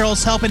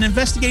Batgirl's help in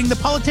investigating the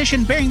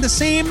politician bearing the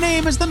same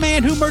name as the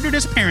man who murdered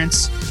his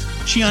parents,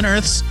 she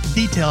unearths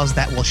details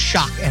that will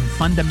shock and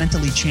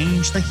fundamentally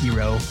change the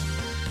hero.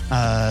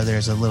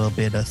 There's a little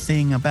bit of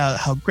thing about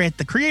how great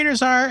the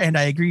creators are, and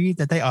I agree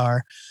that they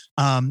are.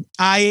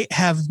 I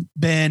have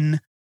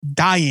been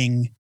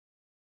dying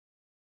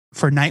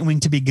for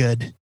Nightwing to be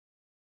good.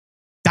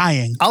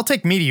 Dying. I'll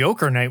take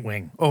mediocre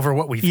Nightwing over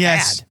what we've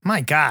had.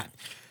 My God.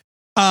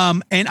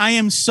 And I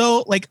am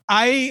so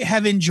I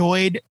have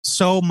enjoyed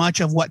so much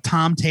of what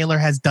Tom Taylor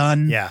has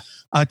done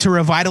to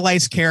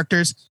revitalize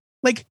characters.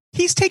 Like,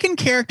 he's taken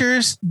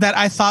characters that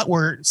I thought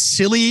were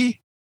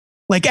silly,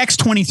 like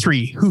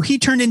X-23, who he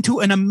turned into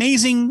an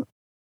amazing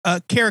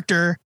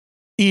character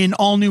in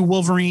All New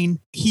Wolverine.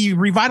 He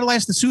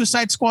revitalized the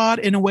Suicide Squad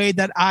in a way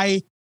that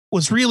I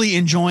was really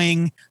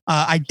enjoying.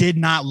 I did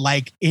not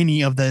like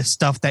any of the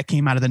stuff that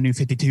came out of the New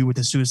 52 with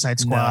the Suicide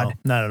Squad. No,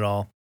 not at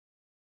all.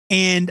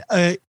 And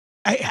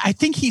I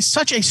think he's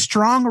such a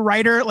strong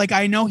writer. Like,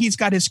 I know he's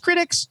got his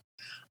critics,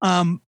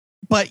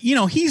 but you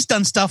know, he's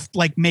done stuff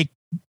like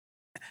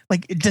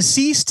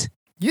Deceased.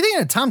 You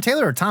thinking of Tom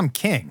Taylor or Tom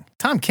King?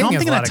 Tom King. No, I'm has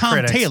thinking a lot of Tom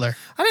critics. Taylor.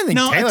 I didn't think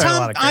Taylor had a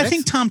lot of critics. I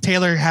think Tom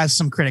Taylor has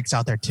some critics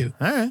out there too.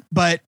 All right,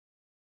 but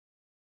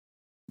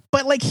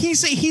like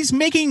he's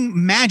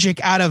making magic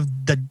out of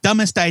the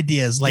dumbest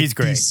ideas, like he's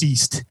great.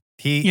 Deceased.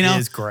 He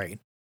is great.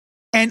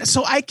 And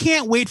so I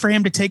can't wait for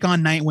him to take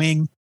on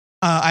Nightwing.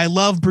 I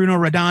love Bruno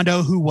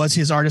Redondo, who was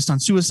his artist on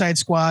Suicide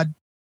Squad.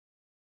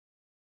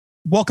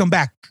 Welcome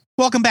back,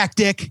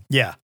 Dick.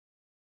 Yeah,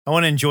 I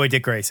want to enjoy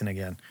Dick Grayson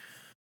again.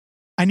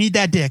 I need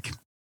that dick.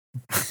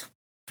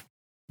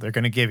 They're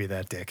going to give you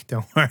that dick.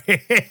 Don't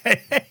worry.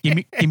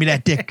 give me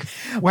that dick.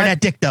 Where that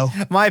dick, though?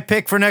 My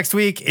pick for next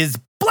week is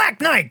Black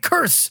Knight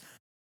Curse.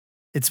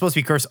 It's supposed to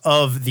be Curse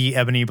of the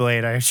Ebony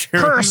Blade, I assure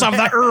you. Curse of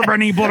the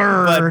Ebony Blade.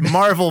 But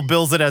Marvel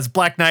bills it as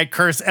Black Knight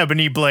Curse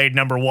Ebony Blade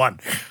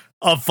 #1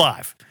 of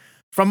 5.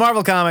 From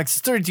Marvel Comics,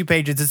 it's 32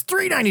 pages. It's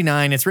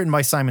 $3.99. It's written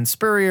by Simon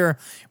Spurrier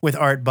with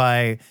art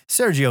by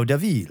Sergio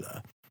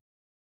Davila.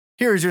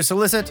 Here's your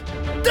solicit.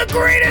 The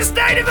greatest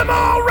knight of them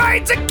all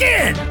rides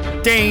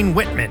again! Dane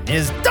Whitman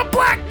is the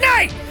Black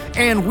Knight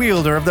and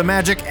wielder of the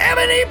magic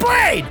Ebony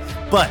Blade.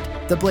 But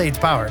the blade's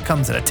power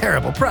comes at a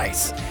terrible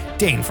price.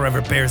 Dane forever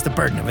bears the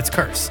burden of its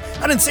curse,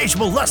 an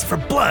insatiable lust for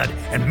blood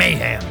and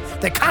mayhem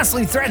that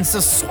constantly threatens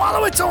to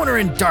swallow its owner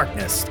in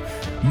darkness.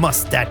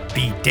 Must that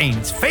be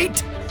Dane's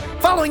fate?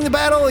 Following the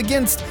battle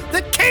against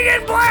the King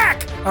in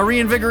Black, a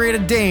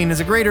reinvigorated Dane has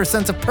a greater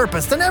sense of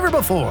purpose than ever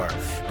before.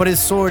 But his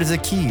sword is a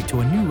key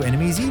to a new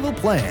enemy's evil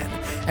plan,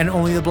 and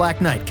only the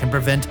Black Knight can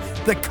prevent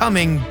the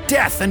coming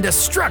death and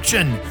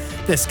destruction.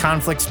 This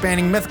conflict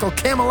spanning mythical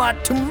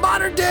Camelot to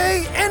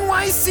modern-day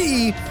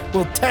NYC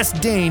will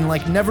test Dane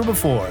like never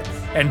before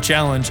and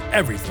challenge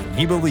everything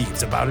he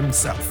believes about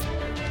himself.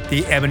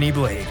 The Ebony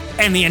Blade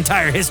and the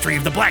entire history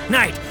of the Black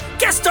Knight,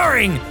 guest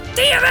starring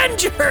the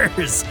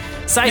Avengers.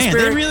 Man,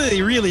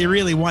 they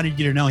really wanted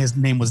you to know his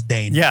name was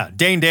Dane. Yeah,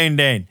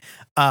 Dane.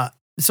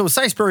 So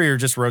Cy Spurrier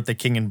just wrote the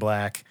King in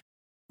Black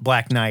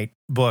Knight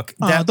book.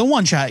 The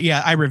one shot.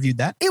 Yeah, I reviewed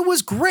that. It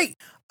was great.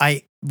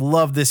 I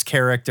love this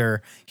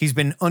character. He's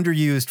been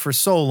underused for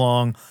so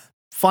long.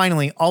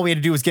 Finally, all we had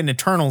to do was get an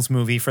Eternals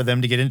movie for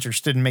them to get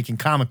interested in making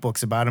comic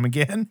books about him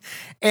again.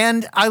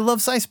 And I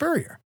love Cy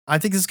Spurrier. I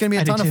think this is going to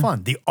be a ton of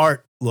fun. The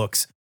art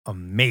looks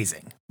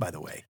amazing, by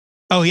the way.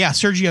 Oh, yeah.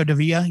 Sergio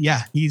Davila.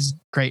 Yeah, he's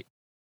great.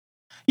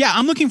 Yeah,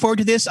 I'm looking forward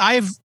to this.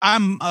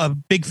 I'm a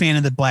big fan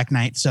of the Black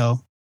Knight,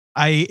 so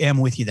I am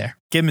with you there.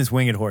 Give him his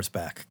winged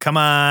horseback. Come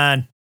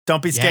on.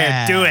 Don't be scared.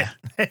 Yeah. Do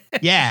it.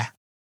 Yeah.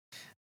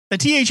 The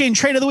THN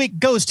trade of the week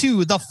goes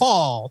to The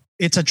Fall.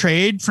 It's a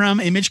trade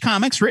from Image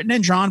Comics written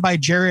and drawn by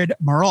Jared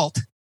Marault.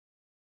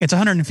 It's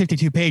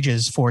 152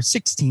 pages for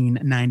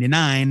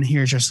 $16.99.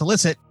 Here's your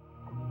solicit.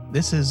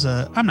 This is,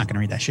 I'm not going to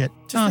read that shit.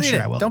 Just read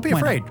it. I will. Don't be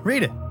afraid.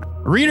 Read it.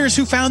 Readers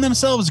who found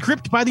themselves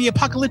gripped by the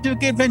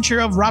apocalyptic adventure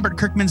of Robert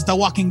Kirkman's The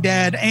Walking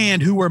Dead and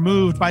who were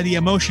moved by the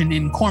emotion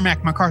in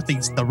Cormac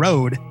McCarthy's The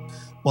Road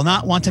will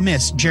not want to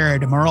miss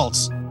Jared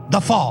Marault's The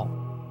Fall.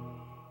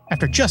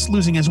 After just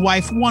losing his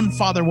wife, one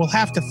father will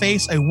have to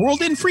face a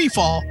world in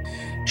freefall,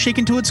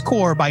 shaken to its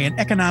core by an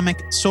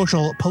economic,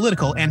 social,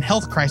 political, and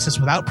health crisis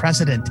without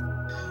precedent.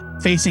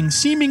 Facing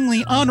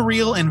seemingly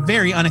unreal and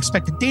very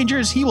unexpected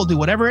dangers, he will do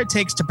whatever it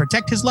takes to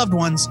protect his loved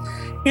ones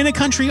in a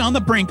country on the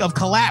brink of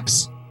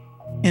collapse.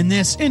 In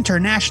this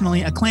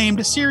internationally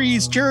acclaimed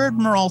series, Jared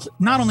Muralt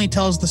not only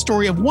tells the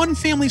story of one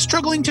family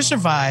struggling to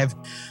survive,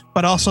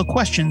 but also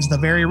questions the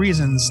very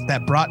reasons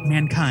that brought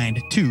mankind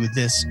to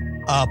this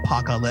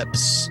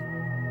apocalypse.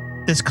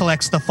 This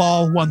collects The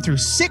Fall 1 through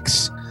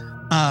 6.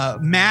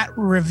 Matt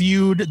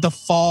reviewed The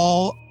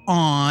Fall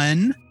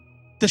on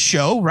the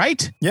show,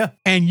 right? Yeah.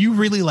 And you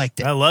really liked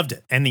it. I loved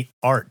it. And the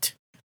art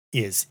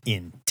is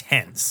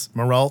intense.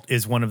 Muralt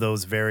is one of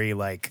those very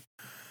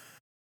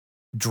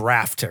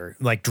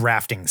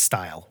drafting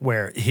style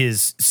where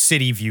his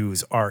city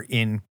views are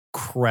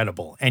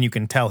incredible. And you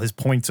can tell his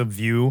points of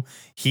view.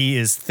 He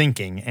is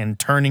thinking and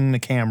turning the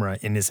camera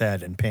in his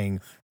head and paying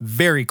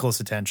very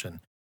close attention.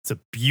 It's a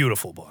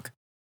beautiful book.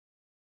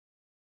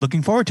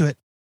 Looking forward to it.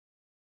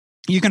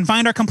 You can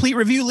find our complete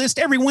review list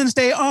every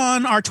Wednesday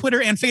on our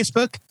Twitter and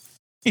Facebook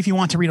if you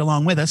want to read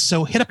along with us.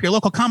 So hit up your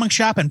local comic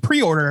shop and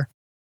pre-order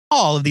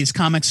all of these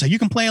comics so you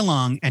can play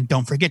along. And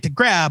don't forget to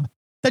grab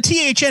the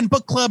THN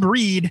Book Club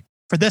read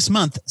for this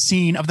month,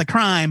 Scene of the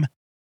Crime,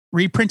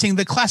 reprinting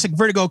the classic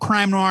Vertigo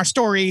crime noir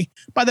story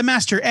by the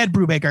master Ed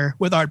Brubaker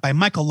with art by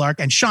Michael Lark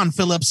and Sean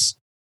Phillips.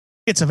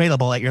 It's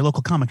available at your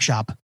local comic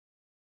shop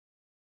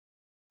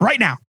right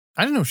now.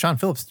 I didn't know Sean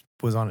Phillips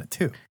was on it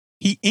too.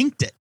 He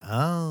inked it.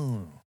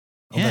 Oh,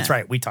 Yeah. That's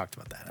right. We talked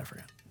about that. I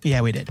forgot.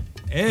 Yeah, we did.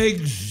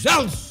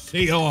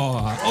 Excelsior!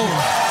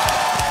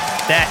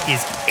 That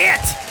is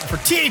it for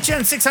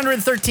THN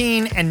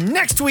 613. And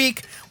next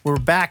week, we're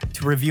back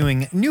to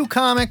reviewing new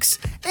comics.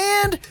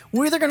 And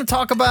we're either going to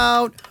talk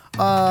about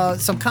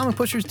some comic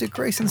pushers, Dick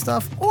Grayson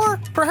stuff, or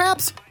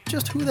perhaps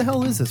just who the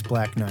hell is this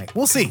Black Knight?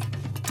 We'll see.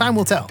 Time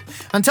will tell.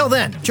 Until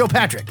then, Joe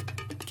Patrick,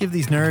 give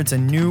these nerds a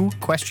new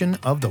question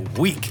of the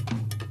week.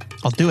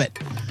 I'll do it.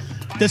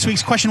 This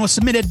week's question was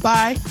submitted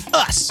by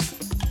us.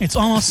 It's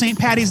almost St.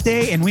 Paddy's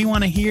Day, and we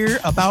want to hear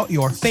about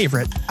your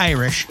favorite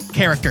Irish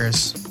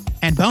characters.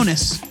 And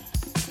bonus,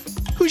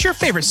 who's your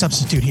favorite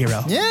substitute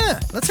hero?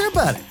 Yeah, let's hear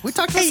about it. We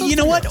talked about Hey, you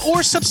know what?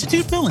 Or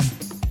substitute villain.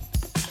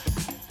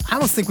 I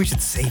almost think we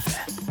should save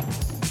that.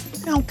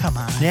 Oh, come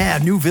on. Yeah,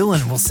 new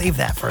villain. We'll save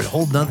that for a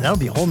whole nother. That'll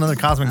be a whole nother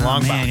Cosmic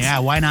Long Man, Box. yeah,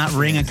 why not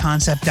wring a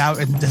concept out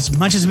as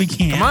much as we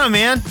can? Come on,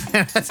 man.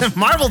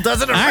 Marvel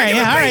does it on a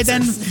regular all right,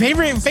 then. basis.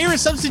 Favorite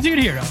substitute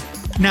hero.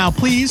 Now,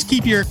 please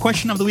keep your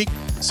question of the week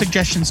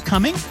suggestions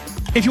coming.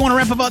 If you want to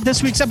rap about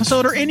this week's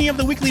episode or any of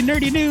the weekly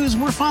nerdy news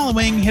we're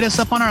following, hit us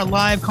up on our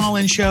live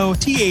call-in show,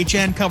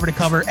 THN Cover to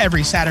Cover,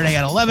 every Saturday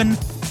at 11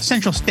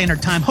 Central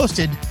Standard Time,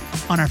 hosted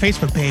on our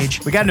Facebook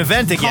page. We got an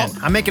event again.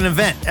 I'm making an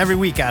event every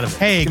week out of it.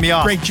 Hey, It's gonna be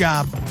awesome. great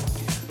job.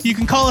 You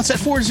can call us at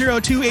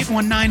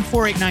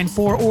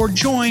 402-819-4894 or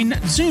join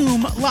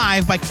Zoom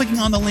live by clicking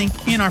on the link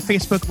in our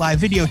Facebook live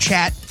video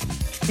chat.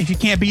 If you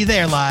can't be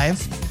there live,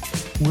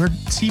 we're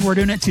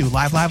doing it too.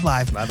 Live.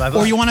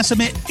 Or you want to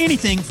submit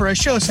anything for a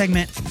show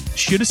segment,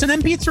 shoot us an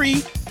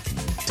MP3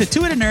 to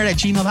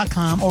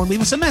twitnerd@gmail.com or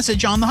leave us a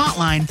message on the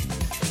hotline,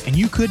 and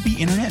you could be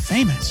internet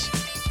famous.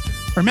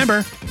 Remember,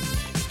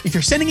 if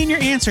you're sending in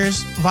your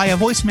answers via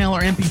voicemail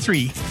or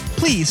MP3,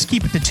 please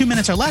keep it to 2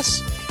 minutes or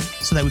less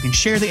so that we can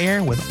share the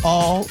air with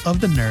all of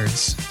the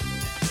nerds.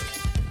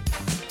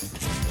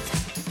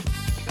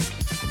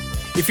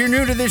 If you're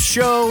new to this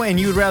show and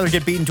you'd rather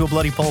get beaten to a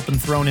bloody pulp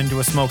and thrown into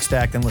a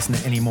smokestack than listen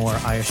to any more,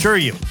 I assure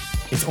you,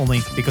 it's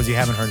only because you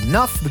haven't heard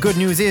enough. The good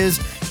news is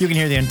you can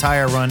hear the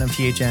entire run of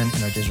THN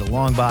in our digital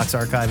long box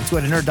archive at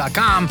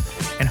twitnerd.com.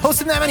 And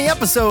hosting that many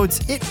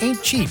episodes, it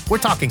ain't cheap. We're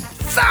talking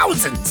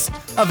thousands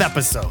of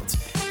episodes.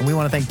 And we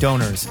want to thank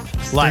donors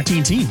like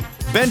 13 team.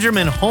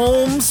 Benjamin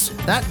Holmes,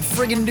 that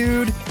friggin'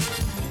 dude,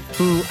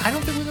 who I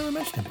don't think we've ever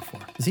mentioned him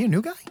before. Is he a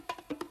new guy?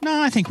 No,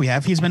 I think we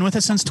have. He's been with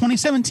us since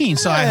 2017,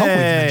 so I hope we've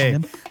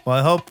mentioned him. Well,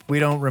 I hope we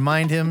don't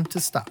remind him to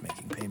stop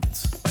making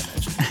payments by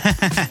mentioning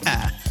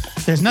him.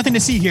 There's nothing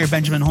to see here,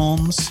 Benjamin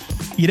Holmes.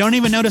 You don't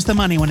even notice the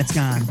money when it's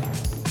gone.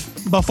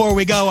 Before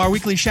we go, our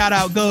weekly shout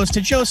out goes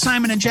to Joe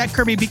Simon and Jack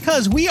Kirby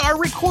because we are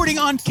recording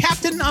on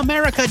Captain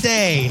America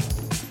Day.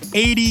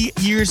 80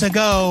 years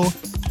ago.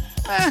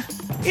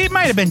 It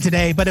might have been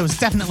today, but it was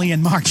definitely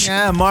in March.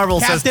 Yeah,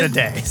 Marvel says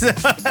today.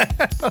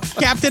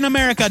 Captain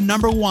America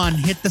 #1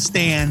 hit the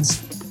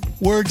stands.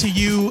 Word to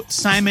you,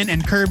 Simon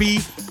and Kirby.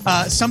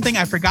 Something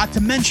I forgot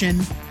to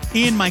mention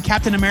in my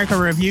Captain America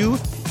review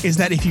is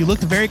that if you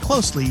looked very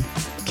closely,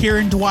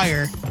 Kieran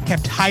Dwyer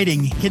kept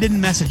hiding hidden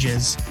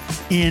messages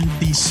in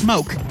the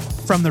smoke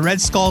from the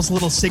Red Skull's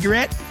little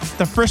cigarette.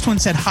 The first one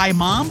said, "Hi,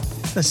 Mom."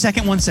 The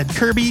second one said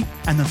Kirby,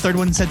 and the third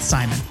one said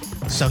Simon.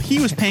 So he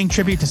was paying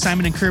tribute to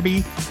Simon and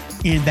Kirby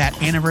in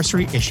that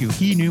anniversary issue.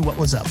 He knew what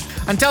was up.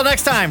 Until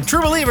next time,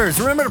 true believers,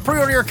 remember to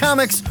pre-order your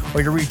comics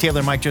or your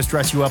retailer might just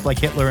dress you up like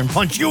Hitler and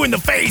punch you in the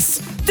face.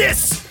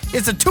 This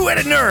is a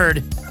two-headed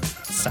nerd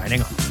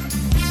signing off.